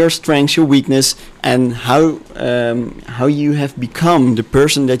are your strengths, your weakness, and how you have become the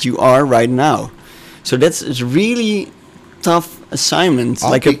person that you are right now. So it's a really tough assignment,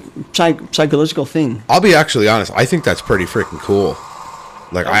 like a psychological thing. I'll be actually honest. I think that's pretty freaking cool.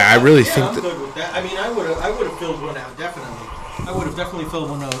 Like I really think I'm that. good with that. I mean, I would have filled one out definitely. I would have definitely filled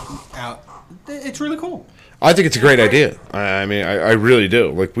one out. It's really cool. I think it's a great idea. I mean, I really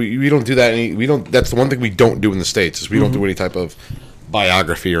do. Like we don't do that. We don't. That's the one thing we don't do in the States is we don't do any type of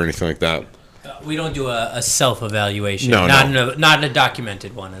biography or anything like that. We don't do a self-evaluation. No, not in a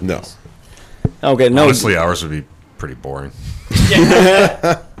documented one. At No. least. Okay, no. Honestly, ours would be pretty boring.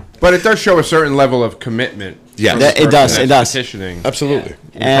 But it does show a certain level of commitment. Yeah, from the it person does, that's it does. Petitioning. Absolutely.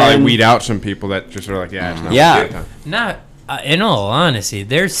 You probably And- weed out some people that just are like, yeah, it's not Yeah. worth the time. Not in all honesty,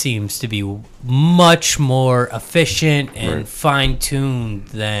 there seems to be much more efficient and fine-tuned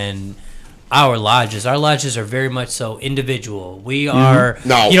than our lodges. Our lodges are very much so individual. We are,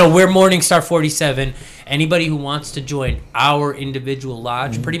 No. we're Morningstar 47. Anybody who wants to join our individual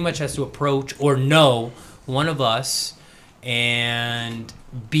lodge pretty much has to approach or know one of us and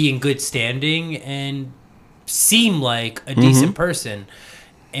be in good standing and seem like a decent person.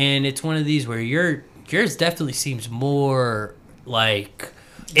 And it's one of these where yours definitely seems more like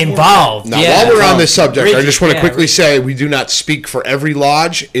involved. Now, yeah. while we're on this subject, I Rigid, just want to yeah, quickly rigid. say we do not speak for every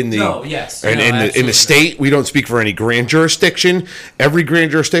lodge in the No, yes. and No, in the absolutely. state. We don't speak for any grand jurisdiction. Every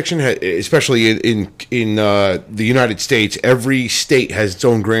grand jurisdiction, especially in the United States, every state has its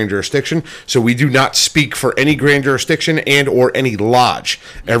own grand jurisdiction. So we do not speak for any grand jurisdiction and or any lodge.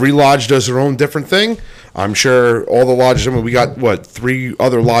 Every lodge does their own different thing. I'm sure all the lodges. I mean, we got 3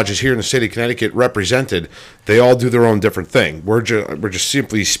 other lodges here in the state of Connecticut represented. They all do their own different thing. We're just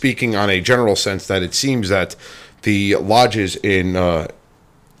simply speaking on a general sense that it seems that the lodges in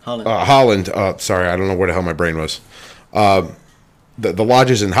Holland. Sorry, I don't know where the hell my brain was. The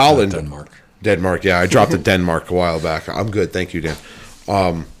lodges in Holland. Denmark. Yeah, I dropped a Denmark a while back. I'm good, thank you,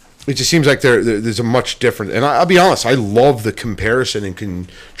 Dan. It just seems like there's a much different, and I'll be honest, I love the comparison and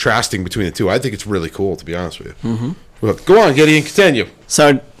contrasting between the two. I think it's really cool, to be honest with you. Well, go on, Gideon, continue.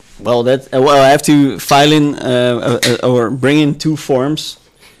 So, I have to file in or bring in 2 forms,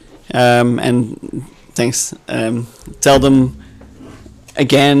 and thanks. Tell them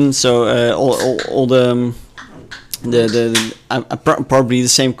again. So all the probably the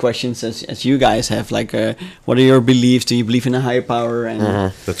same questions as you guys have. Like, what are your beliefs? Do you believe in a higher power?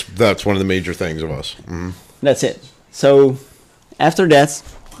 And That's one of the major things of us. that's it. So after that,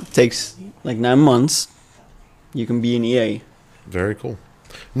 it takes like 9 months. You can be an EA. Very cool.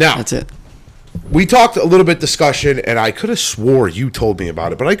 Now, That's it. we talked a little bit discussion, and I could have swore you told me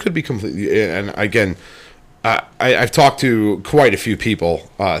about it, but I could be completely. And again, I've talked to quite a few people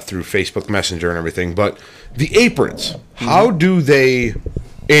through Facebook Messenger and everything. But the aprons, how do they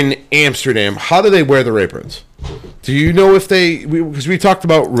in Amsterdam? How do they wear their aprons? Do you know if they? Because we talked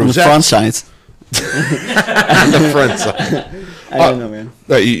about On the rosettes front side. on the front side. I don't know, man.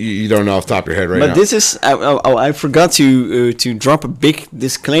 You don't know off the top of your head right But now. this is I forgot to drop a big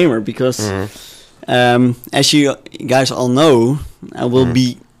disclaimer because as you guys all know, I will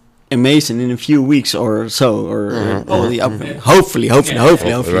be a Mason in a few weeks or so, or the upcoming. Hopefully.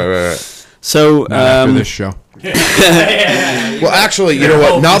 Right. So After this show. Well, actually, you know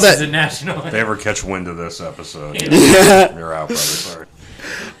what? Now this is a that national. If they ever catch wind of this episode, you're out, brother. Sorry.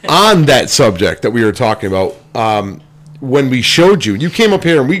 on that subject that we were talking about, when we showed you, you came up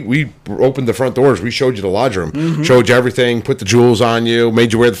here and we opened the front doors. We showed you the lodge room, showed you everything, put the jewels on you,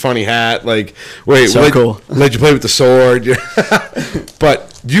 made you wear the funny hat. Like, Cool. Let you play with the sword.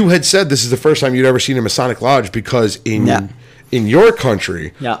 But you had said this is the first time you'd ever seen a Masonic lodge because in your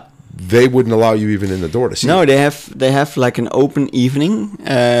country, they wouldn't allow you even in the door to see. No, they have like an open evening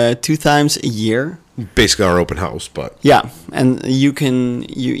 2 times a year. Basically our open house, but Yeah, and you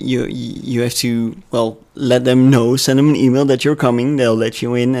have to let them know, send them an email that you're coming. They'll let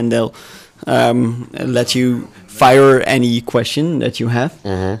you in, and they'll let you fire any question that you have.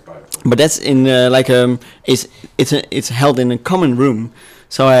 But that's in it's held in a common room.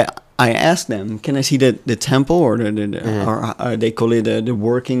 So I asked them, can I see the temple or or they call it the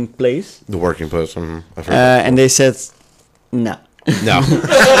working place? the working place. I've heard And they said no. no.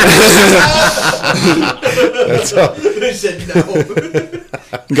 That's all. They said no.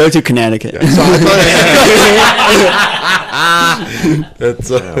 Go to Connecticut. That's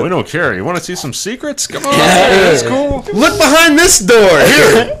Yeah, we don't care. You want to see some secrets? Come on. That's cool. Look behind this door.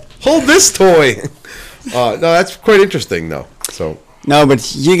 Here, hold this toy. No, that's quite interesting, though. So No,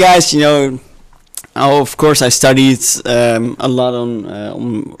 but you guys, of course I studied a lot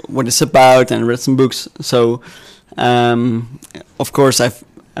on what it's about and read some books. So, of course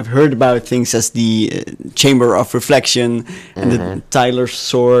I've heard about things as the Chamber of Reflection and the Tyler's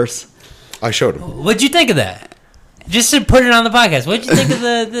Sword. I showed him. What'd you think of that? Just to put it on the podcast, what'd you think of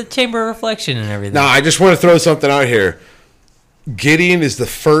the Chamber of Reflection and everything? Now, I just want to throw something out here. Gideon is the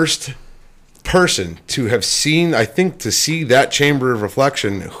first person to have seen, I think, to see that Chamber of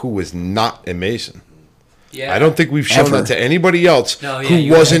Reflection who was not a Mason. Yeah. I don't think we've shown that to anybody else No, yeah, who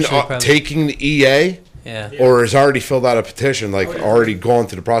you wasn't actually probably- taking the EA Yeah. or has already filled out a petition, already gone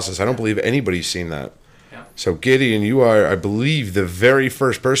through the process. I don't believe anybody's seen that. Yeah. So, Gideon, you are, I believe, the very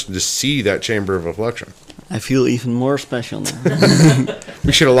first person to see that Chamber of Reflection. I feel even more special now.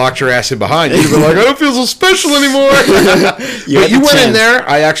 We should have locked your ass in behind. You'd been like, I don't feel so special anymore. But you had the went in chance. there.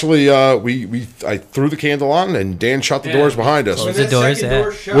 I actually, I threw the candle on, and Dan shut the doors behind us. Close the doors, yeah.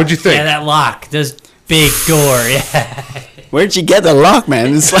 What'd you think? Yeah, that lock, this big door, yeah. Where'd you get the lock,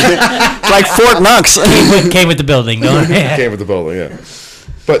 man? It's like Fort Knox. Came with the building, don't it? Came with the building, yeah.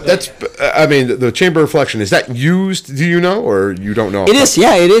 But that's, I mean, the Chamber of Reflection, is that used, do you know, or you don't know? It is,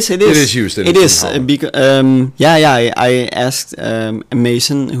 yeah, it is. It is used in It is, Holland. because, I asked a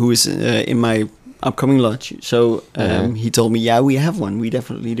Mason who is in my upcoming lodge. So he told me, yeah, we have one. We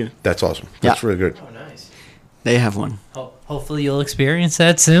definitely do. That's awesome. That's Yeah. really good. Oh, nice. They have one. Hopefully you'll experience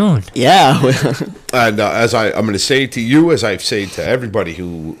that soon. Yeah. And as I'm going to say to you, as I've said to everybody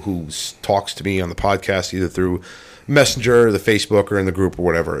who talks to me on the podcast, either through Messenger, or the Facebook, or in the group, or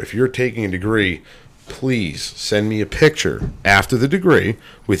whatever, if you're taking a degree, please send me a picture after the degree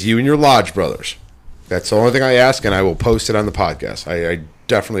with you and your lodge brothers. That's the only thing I ask, and I will post it on the podcast. I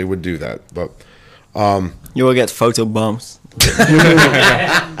definitely would do that. But You will get photo bombs.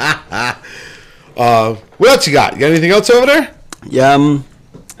 what else you got? You got anything else over there? Yeah.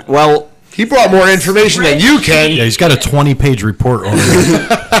 Well, He brought more information than you, Ken. Yeah, he's got a 20-page report on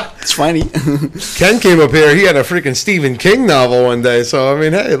it. it's funny. Ken came up here. He had a freaking Stephen King novel one day. So, I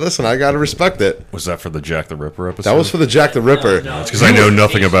mean, hey, listen, I got to respect it. Was that for the Jack the Ripper episode? That was for the Jack the Ripper. It's because I know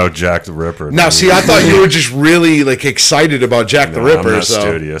nothing about Jack the Ripper. Now, see, I thought you were just really, excited about Jack the Ripper. I'm not So.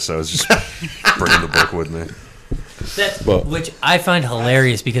 studious. I was just bringing the book with me. That's, But- which I find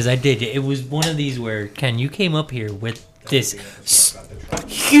hilarious because I did. It was one of these where, Ken, you came up here with this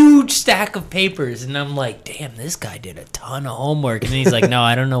huge stack of papers, and I'm like, damn, this guy did a ton of homework. And he's like, no,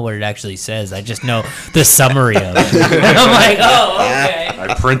 I don't know what it actually says. I just know the summary of it. And I'm like, oh, okay.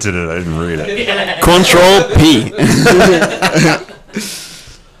 I printed it. I didn't read it. Control P.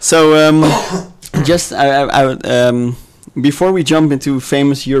 So, just I would, before we jump into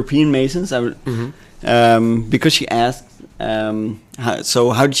famous European Masons, I would, because she asked,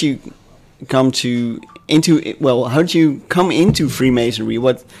 how did you come how did you come into Freemasonry?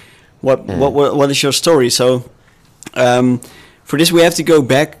 What is your story? So, for this we have to go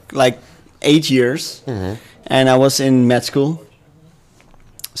back like 8 years, and I was in med school.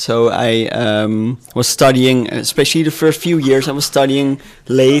 So I was studying, especially the first few years, I was studying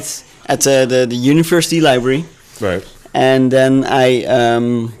late at the university library. Right. And then I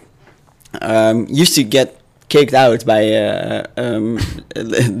used to get kicked out by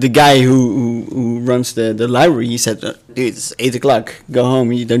the guy who runs the library. He said, "Dude, it's 8 o'clock. Go home.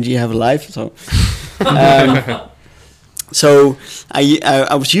 Don't you have a life?" So, so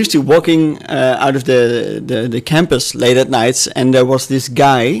I was used to walking out of the campus late at nights, and there was this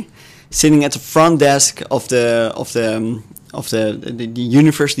guy sitting at the front desk of the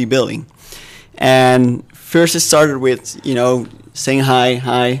university building. And first it started with, saying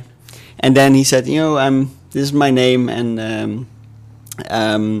hi, and then he said, this is my name, and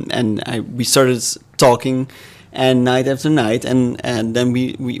we started talking, and night after night, and then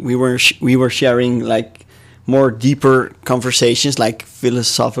we were sharing like more deeper conversations, like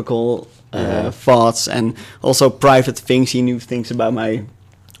philosophical thoughts, and also private things. He knew things about my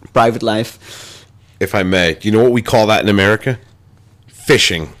private life. If I may, do you know what we call that in America?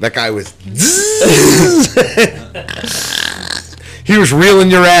 Fishing. That guy was... He was reeling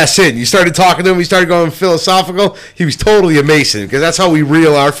your ass in. You started talking to him, he started going philosophical. He was totally a Mason, because that's how we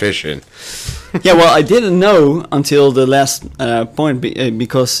reel our fish in. Yeah, well, I didn't know until the last point,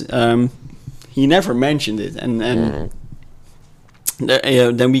 because he never mentioned it. And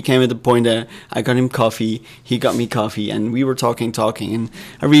then we came at the point that I got him coffee, he got me coffee, and we were talking, and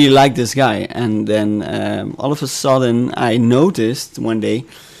I really liked this guy. And then all of a sudden, I noticed one day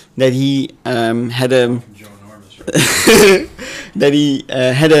that he had a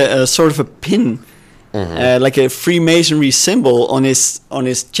a sort of a pin, like a Freemasonry symbol on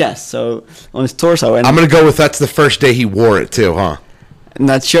his chest, so on his torso. And I'm gonna go with that's the first day he wore it too, huh?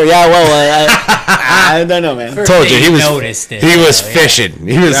 Not sure. Yeah, well, I don't know, man. Told you he was noticed it. He was fishing.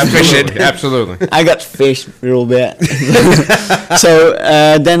 He was fishing. Absolutely. I got fished a little bit. So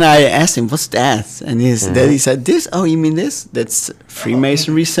then I asked him, "What's that?" And then he said, "This? Oh, you mean this? That's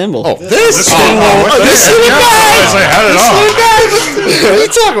Freemasonry symbol." Oh, this Oh, this little guy. I had it on. What are you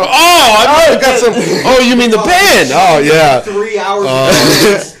talking about? I got some. Oh, you mean the band? Oh, yeah. 3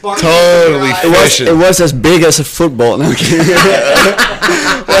 hours. Totally fishing. It was as big as a football.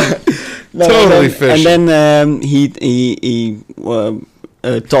 No, Totally fishing. And then he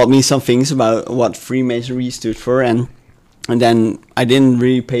taught me some things about what Freemasonry stood for, and then I didn't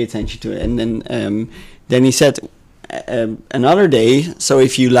really pay attention to it. And then he said another day, so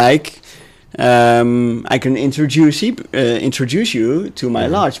if you like, I can introduce you to my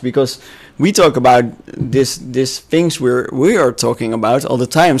lodge, because we talk about this things we are talking about all the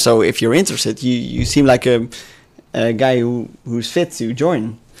time. So if you're interested, you seem like a guy who's fit to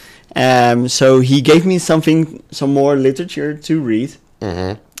join. So he gave me some more literature to read.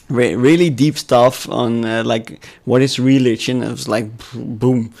 Really deep stuff on like what is religion. I was like,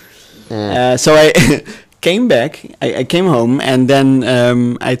 boom. So I came back. I came home, and then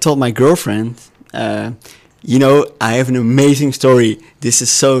I told my girlfriend, I have an amazing story. This is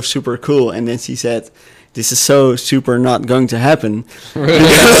so super cool. And then she said, this is so super not going to happen.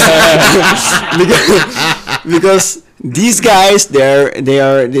 because these guys,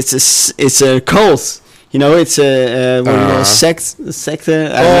 it's a cult. It's a sect.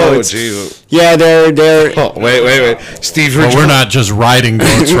 Oh, Jesus. Yeah, they're. Oh, wait. Steve, Well, we're not just riding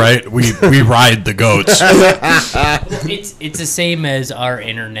goats, right? We ride the goats. It's the same as our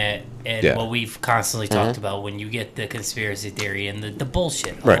internet and Yeah. what we've constantly talked about when you get the conspiracy theory and the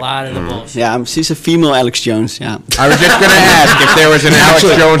bullshit. Right. A lot of the bullshit. Yeah, she's a female Alex Jones. Yeah. I was just going to ask if there was an Alex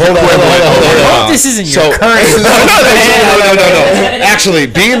Jones hold on. I hope this isn't your current. No. Actually,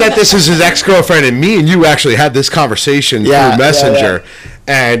 being that this is his ex-girlfriend, and me and you actually had this conversation through Messenger,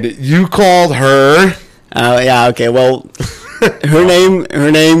 and you called her. Yeah. Okay. Well, her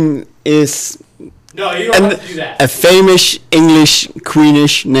name is. No, you don't have to do that. A famous English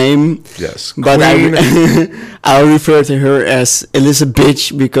queenish name. Yes, But Queen. I'll refer to her as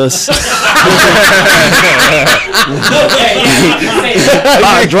Elizabeth because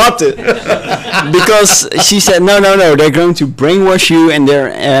I dropped it. Because she said, no, they're going to brainwash you and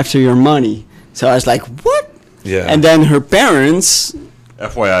they're after your money. So I was like, what? Yeah. And then her parents...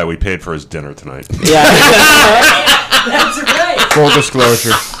 FYI, we paid for his dinner tonight. Yeah. That's right. Full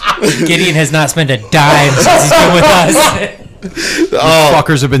disclosure. Gideon has not spent a dime since he's been with us.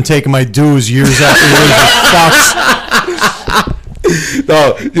 Fuckers have been taking my dues years after years. Fucks.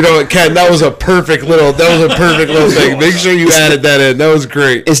 No, you know what, Ken? That was a perfect little thing. Make sure you added that in. That was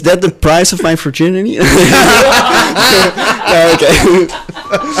great. Is that the price of my virginity? Okay.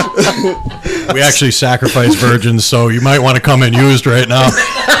 We actually sacrifice virgins, so you might want to come in used right now.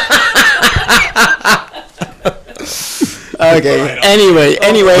 Okay. Anyway.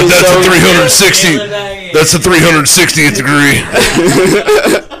 But that's So a 360. That's the 360th degree.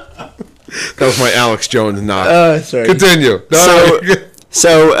 That was my Alex Jones knock. sorry. Continue. So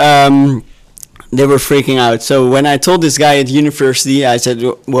they were freaking out. So when I told this guy at university, I said,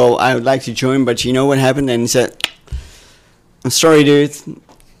 well, I would like to join, but you know what happened? And he said, I'm sorry, dude.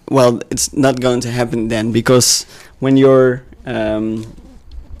 Well, it's not going to happen then, because when your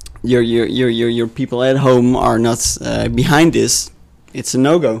people at home are not behind this, it's a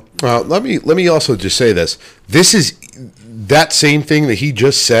no-go. Let me also just say this. This is that same thing that he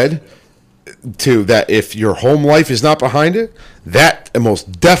just said, to that if your home life is not behind it, that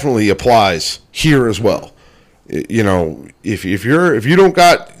most definitely applies here as well. You know, if you don't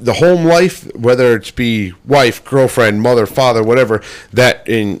got the home life, whether it's be wife, girlfriend, mother, father, whatever, that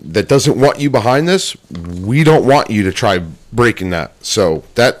doesn't want you behind this, we don't want you to try breaking that. So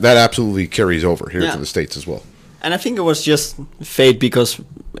that absolutely carries over here to the States as well. And I think it was just fate, because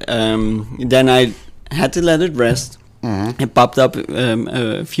then I had to let it rest. Mm-hmm. It popped up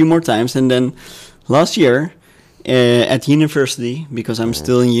a few more times, and then last year at university, because I'm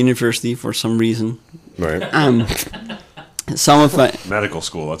still in university for some reason. Right. Some of my medical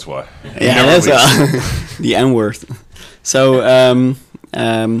school. That's why. Yeah, that's the N word. So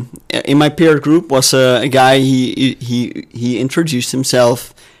in my peer group was a guy. He introduced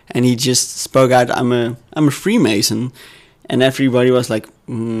himself, and he just spoke out, I'm a Freemason, and everybody was like,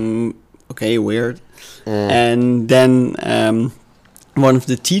 okay, weird. And then one of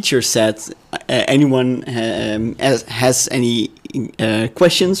the teachers said, anyone has any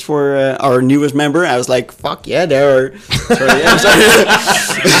questions for our newest member? I was like, fuck yeah, there are. Sorry, I'm sorry.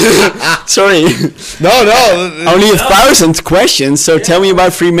 Sorry. No. Only 1,000 questions, so tell me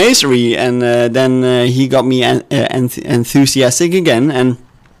about Freemasonry. And then he got me enthusiastic again. And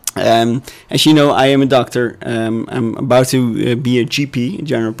as you know, I am a doctor. I'm about to be a GP, a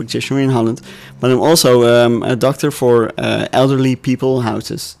general practitioner in Holland, but I'm also a doctor for elderly people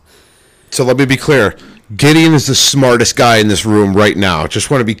houses. So let me be clear. Gideon is the smartest guy in this room right now.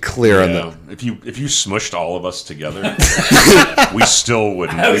 Just want to be clear on that. If you smushed all of us together, we still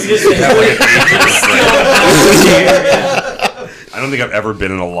wouldn't. I don't think I've ever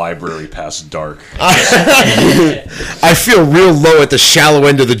been in a library past dark. I feel real low at the shallow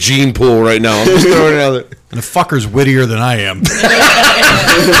end of the gene pool right now. I'm just throwing it out there. And the fucker's wittier than I am.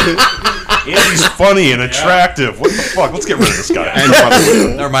 He's funny and attractive. What the fuck? Let's get rid of this guy.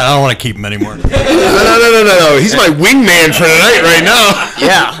 Never mind. I don't want to keep him anymore. No. He's my wingman for tonight right now.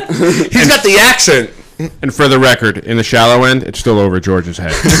 Yeah. He's got the accent. And for the record, in the shallow end, it's still over George's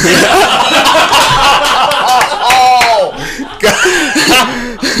head.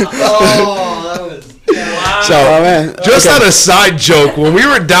 Just on a side joke, when we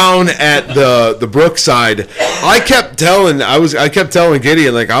were down at the Brookside, I kept telling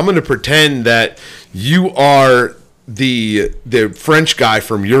Gideon, like, I'm going to pretend that you are the French guy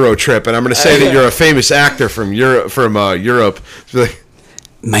from Eurotrip, and I'm going to say that you're a famous actor from Europe. Like,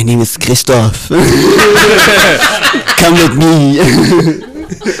 my name is Christophe. Come with me.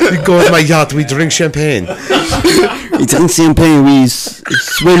 We go with my yacht. We drink champagne. We drink champagne. We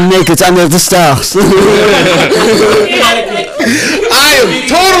swim naked under the stars. I am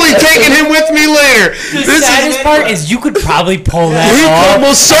totally taking him with me later. The saddest part is you could probably pull that He off.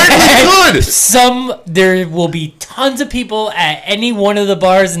 almost certainly could. There will be tons of people at any one of the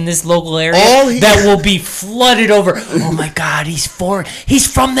bars in this local area that will be flooded over. Oh my God, he's from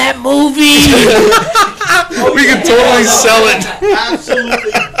that movie. We can totally sell it.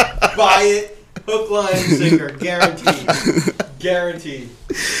 Absolutely. Buy it. Hook, line, and sinker. Guaranteed.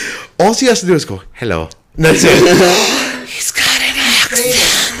 All he has to do is go, hello. And that's it. He's got an accent.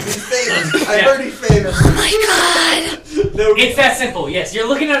 He's famous. I heard he's famous. Oh my God. It's that simple. Yes, you're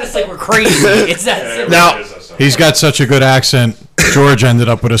looking at us like we're crazy. It's that simple. Now, He's got such a good accent. George ended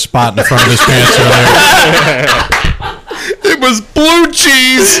up with a spot in the front of his pants earlier. it was blue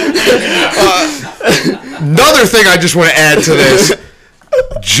cheese. Another thing I just want to add to this.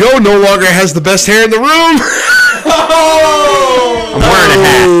 Joe no longer has the best hair in the room. I'm wearing a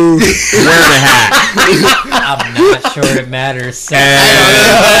hat. I'm not sure it matters. So.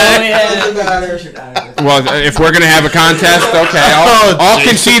 Doesn't matter. Well, if we're gonna have a contest, okay, I'll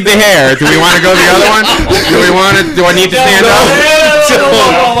concede the hair. Do we want to go the other one? Do I need to stand up?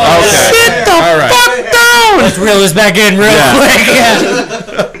 Okay. Sit the fuck down. Let's reel this back in real quick.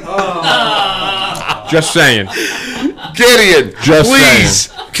 Just saying. Gideon, please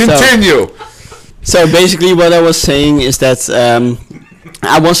continue. So basically what I was saying is that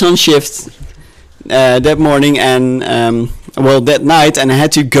I was on shift that morning and that night, and I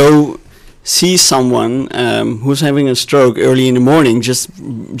had to go see someone who's having a stroke early in the morning, just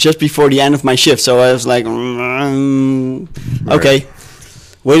before the end of my shift. So I was like, okay,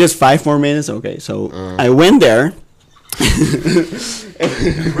 waited 5 more minutes. Okay, so I went there.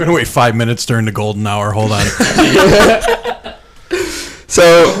 We're going to wait 5 minutes during the golden hour. Hold on.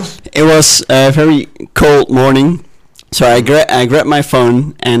 So it was a very cold morning. So I grabbed my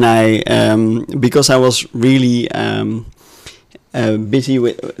phone and I because I was really busy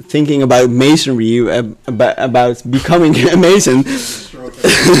with thinking about masonry, about becoming a mason.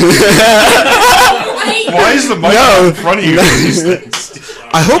 Why is the mic in front of you for these things?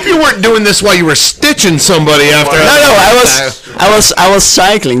 I hope you weren't doing this while you were stitching somebody after. No, I was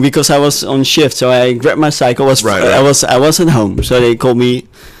cycling because I was on shift. So I grabbed my cycle. I was at home. So they called me.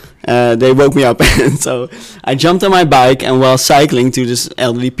 They woke me up, and so I jumped on my bike. And while cycling to this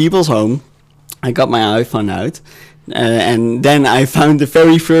elderly people's home, I got my iPhone out, and then I found the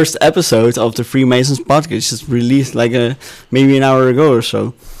very first episode of the Freemasons podcast, just released like maybe an hour ago or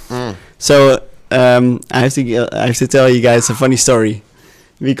so. So I have to tell you guys a funny story.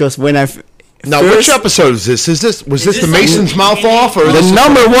 Because when which episode is this? Was this the Mason's mouth off or the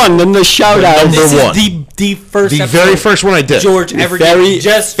number one? Then the shout out. This is the first. The episode very first one I did. George ever very did.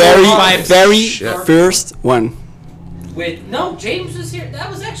 Just very first one. Wait, no, James was here. That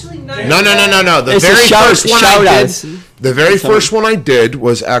was actually nice. No. The It's very a first one I did. out. The very first one I did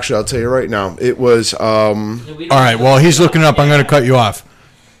was actually. I'll tell you right now. It was. All right, while he's looking it up, I'm going to cut you off.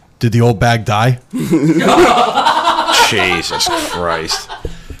 Did the old bag die? Jesus Christ.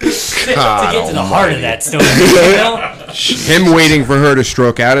 To get to the heart of that story. Him waiting for her to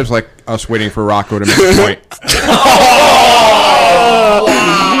stroke out is like us waiting for Rocco to make a point.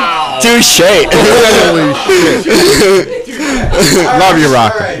 Touche. Holy shit. Love you,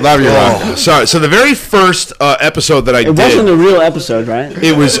 Rocco. Love you, Rocco. Sorry. So the very first episode that I did. It wasn't a real episode, right?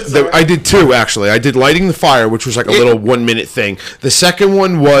 It was. I did two actually. I did Lighting the Fire, which was like a little 1 minute thing. The second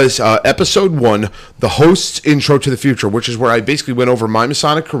one was episode 1, the host's intro to the future, which is where I basically went over my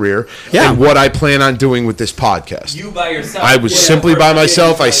Masonic career and what I plan on doing with this podcast. You by yourself. I was simply by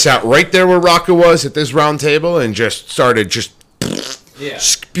myself. I sat right there where Rocco was at this round table and just started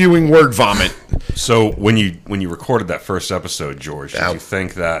spewing word vomit. So when you recorded that first episode, George, did you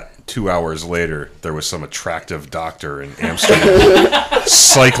think that 2 hours later there was some attractive doctor in Amsterdam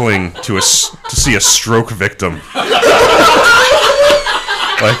cycling to see a stroke victim? Like,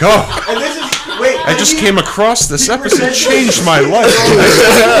 And this is I just came across this episode, changed my life.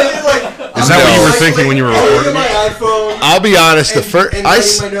 Is that what you were thinking when you were recording? I'll be honest.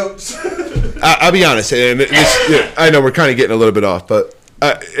 I'll be honest, and I know we're kind of getting a little bit off, but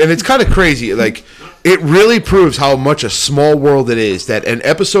and it's kind of crazy. Like, it really proves how much a small world it is that in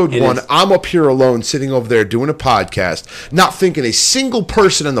episode 1, I'm up here alone, sitting over there doing a podcast, not thinking a single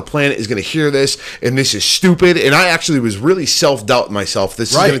person on the planet is going to hear this, and this is stupid. And I actually was really self-doubting myself.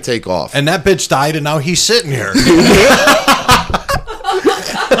 This is going to take off. And that bitch died, and now he's sitting here.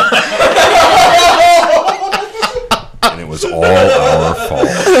 And it was all our fault.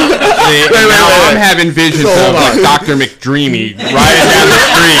 Now I'm having visions of like Dr. McDreamy riding down the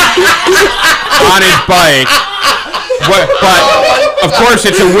street on his bike. But of course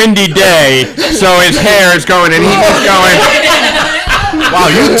it's a windy day, so his hair is going, and he's going. Wow,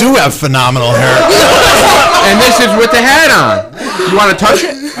 you do have phenomenal hair. And this is with the hat on. You want to touch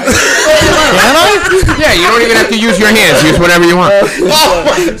it? Can I? Yeah, you don't even have to use your hands. Use whatever you want. Oh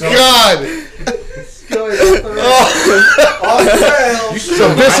my God! So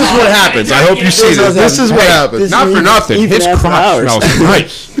this is what happens. I hope you see this. This is what happens. Not for nothing. His crotch smells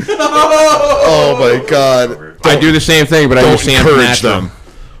nice. Oh my God! I do the same thing, but I Don't use encourage them.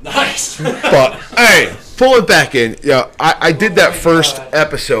 Nice. But hey, pull it back in. Yeah, I did that first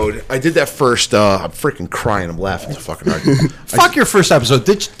episode. I did that first. I'm freaking crying. I'm laughing so fucking hard. Fuck your first episode.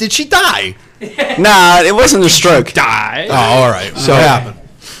 Did she die? Nah, it wasn't a stroke. Die. Oh, all right. So what happened?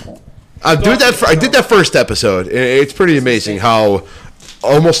 I did that first episode. It's pretty amazing how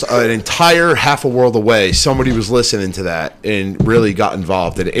almost an entire half a world away somebody was listening to that and really got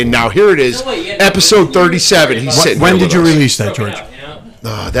involved in it. And now here it is, episode 37. He's sitting. When here did with you us. release that, George?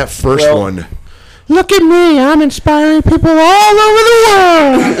 That first one. Look at me, I'm inspiring people all over the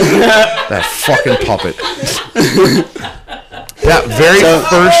world. That fucking puppet. That very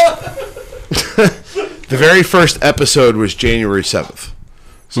first, the very first episode was January 7th.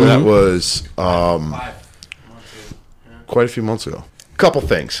 So that was quite a few months ago. Couple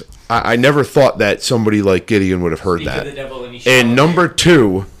things. I never thought that somebody like Gideon would have heard that. And number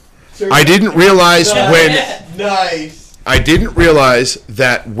 2, I didn't realize when. Nice. I didn't realize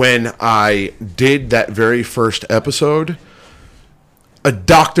that when I did that very first episode, a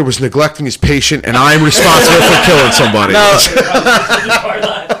doctor was neglecting his patient, and I'm responsible for killing somebody.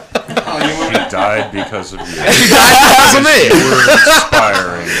 died because of you. She died because of me. You were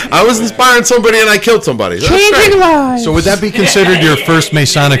inspiring. I was inspiring somebody and I killed somebody. That's Changing great. lives. So would that be considered your first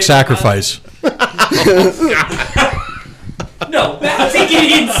Masonic sacrifice? No, back to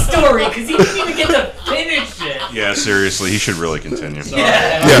Gideon's story because he didn't even get to finish it. Yeah, seriously, he should really continue.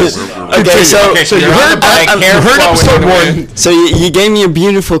 Yes. Okay, so you heard, you heard episode 1. So you gave me a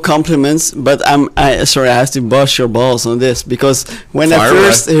beautiful compliments, but sorry, I have to bust your balls on this because when I Fire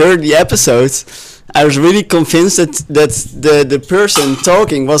first heard the episodes, I was really convinced that the person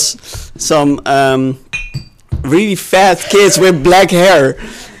talking was some really fat kids with black hair.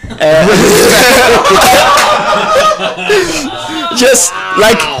 Just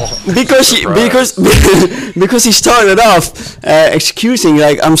like because he started off excusing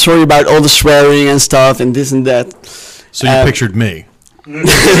like I'm sorry about all the swearing and stuff and this and that. So you pictured me. No,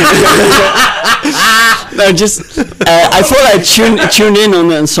 just I thought I'd tune in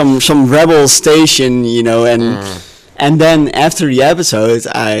on some rebel station, you know, and then after the episode,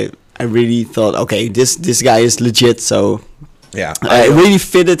 I really thought, okay, this guy is legit. So Yeah. it really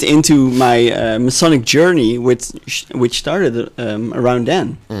fitted into my Masonic journey, which started around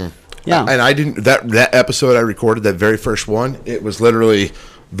then. Yeah, And I didn't that episode I recorded, that very first one, it was literally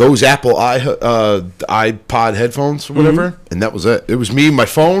those Apple iPod headphones or whatever, and that was it. It was me, my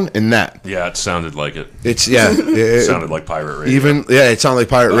phone, and that. Yeah, it sounded like it. It's It sounded like pirate radio. it sounded like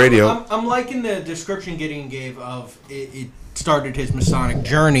pirate radio. I'm liking the description Gideon gave of it started his Masonic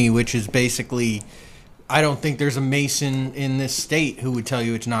journey, which is basically, I don't think there's a Mason in this state who would tell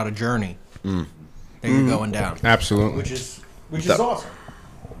you it's not a journey that you're going down. Absolutely. Which is awesome.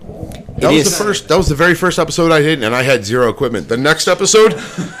 That was the very first episode I did, and I had zero equipment. The next episode,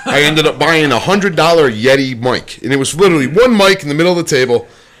 I ended up buying a $100 Yeti mic, and it was literally one mic in the middle of the table.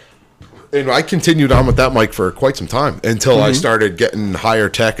 And I continued on with that mic for quite some time until I started getting higher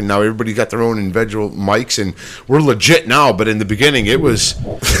tech, and now everybody got their own individual mics, and we're legit now. But in the beginning, it was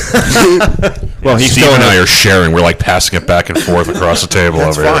Well, Steve and I are sharing. We're like passing it back and forth across the table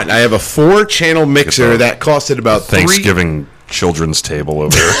that's over fine. here. I have a 4-channel mixer that costed about Thanksgiving children's table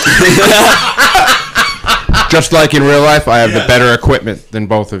over there. Just like in real life, I have the better equipment than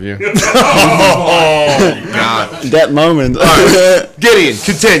both of you. that moment. Gideon,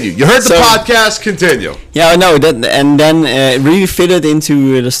 continue. You heard the podcast. Continue. Yeah, no, and then it really fitted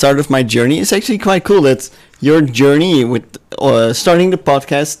into the start of my journey. It's actually quite cool that your journey with starting the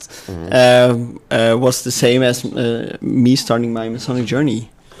podcast was the same as me starting my Masonic journey.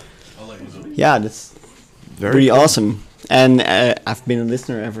 Yeah, that's pretty awesome, and I've been a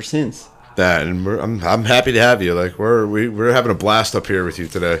listener ever since. That, and I'm happy to have you. Like we're having a blast up here with you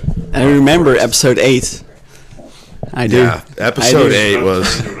today. I remember episode 8. I do. Yeah, episode 8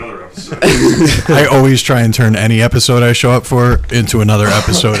 was. I always try and turn any episode I show up for into another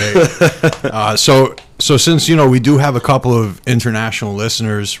episode 8. So since we do have a couple of international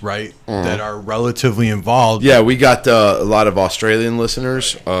listeners, right, that are relatively involved. Yeah, we got a lot of Australian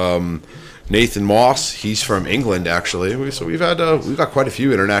listeners. Nathan Moss, he's from England actually. So we've got quite a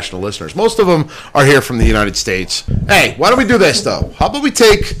few international listeners. Most of them are here from the United States. Hey, why don't we do this though? How about we'll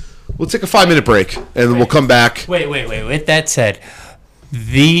take a 5-minute break and then we'll come back. Wait. With that said,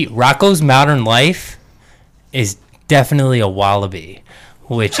 the Rocco's Modern Life is definitely a wallaby,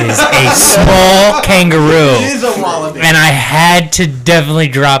 which is a small kangaroo. It is a wallaby. And I had to definitely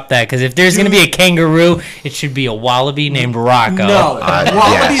drop that because if there's going to be a kangaroo, it should be a wallaby named Rocco. No,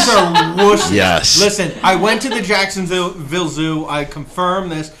 wallabies are whooshes. Yes. Listen, I went to the Jacksonville Zoo. I confirmed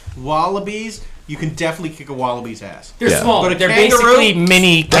this. Wallabies, you can definitely kick a wallaby's ass. They're small. But a They're kangaroo- basically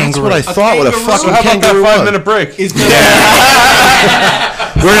mini That's kangaroos. what I thought. What a kangaroo- fucking How about kangaroo was. 5-minute break. Is gonna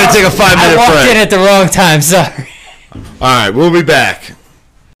We're gonna take a 5-minute I walked break. in at the wrong time. Sorry. All right, we'll be back.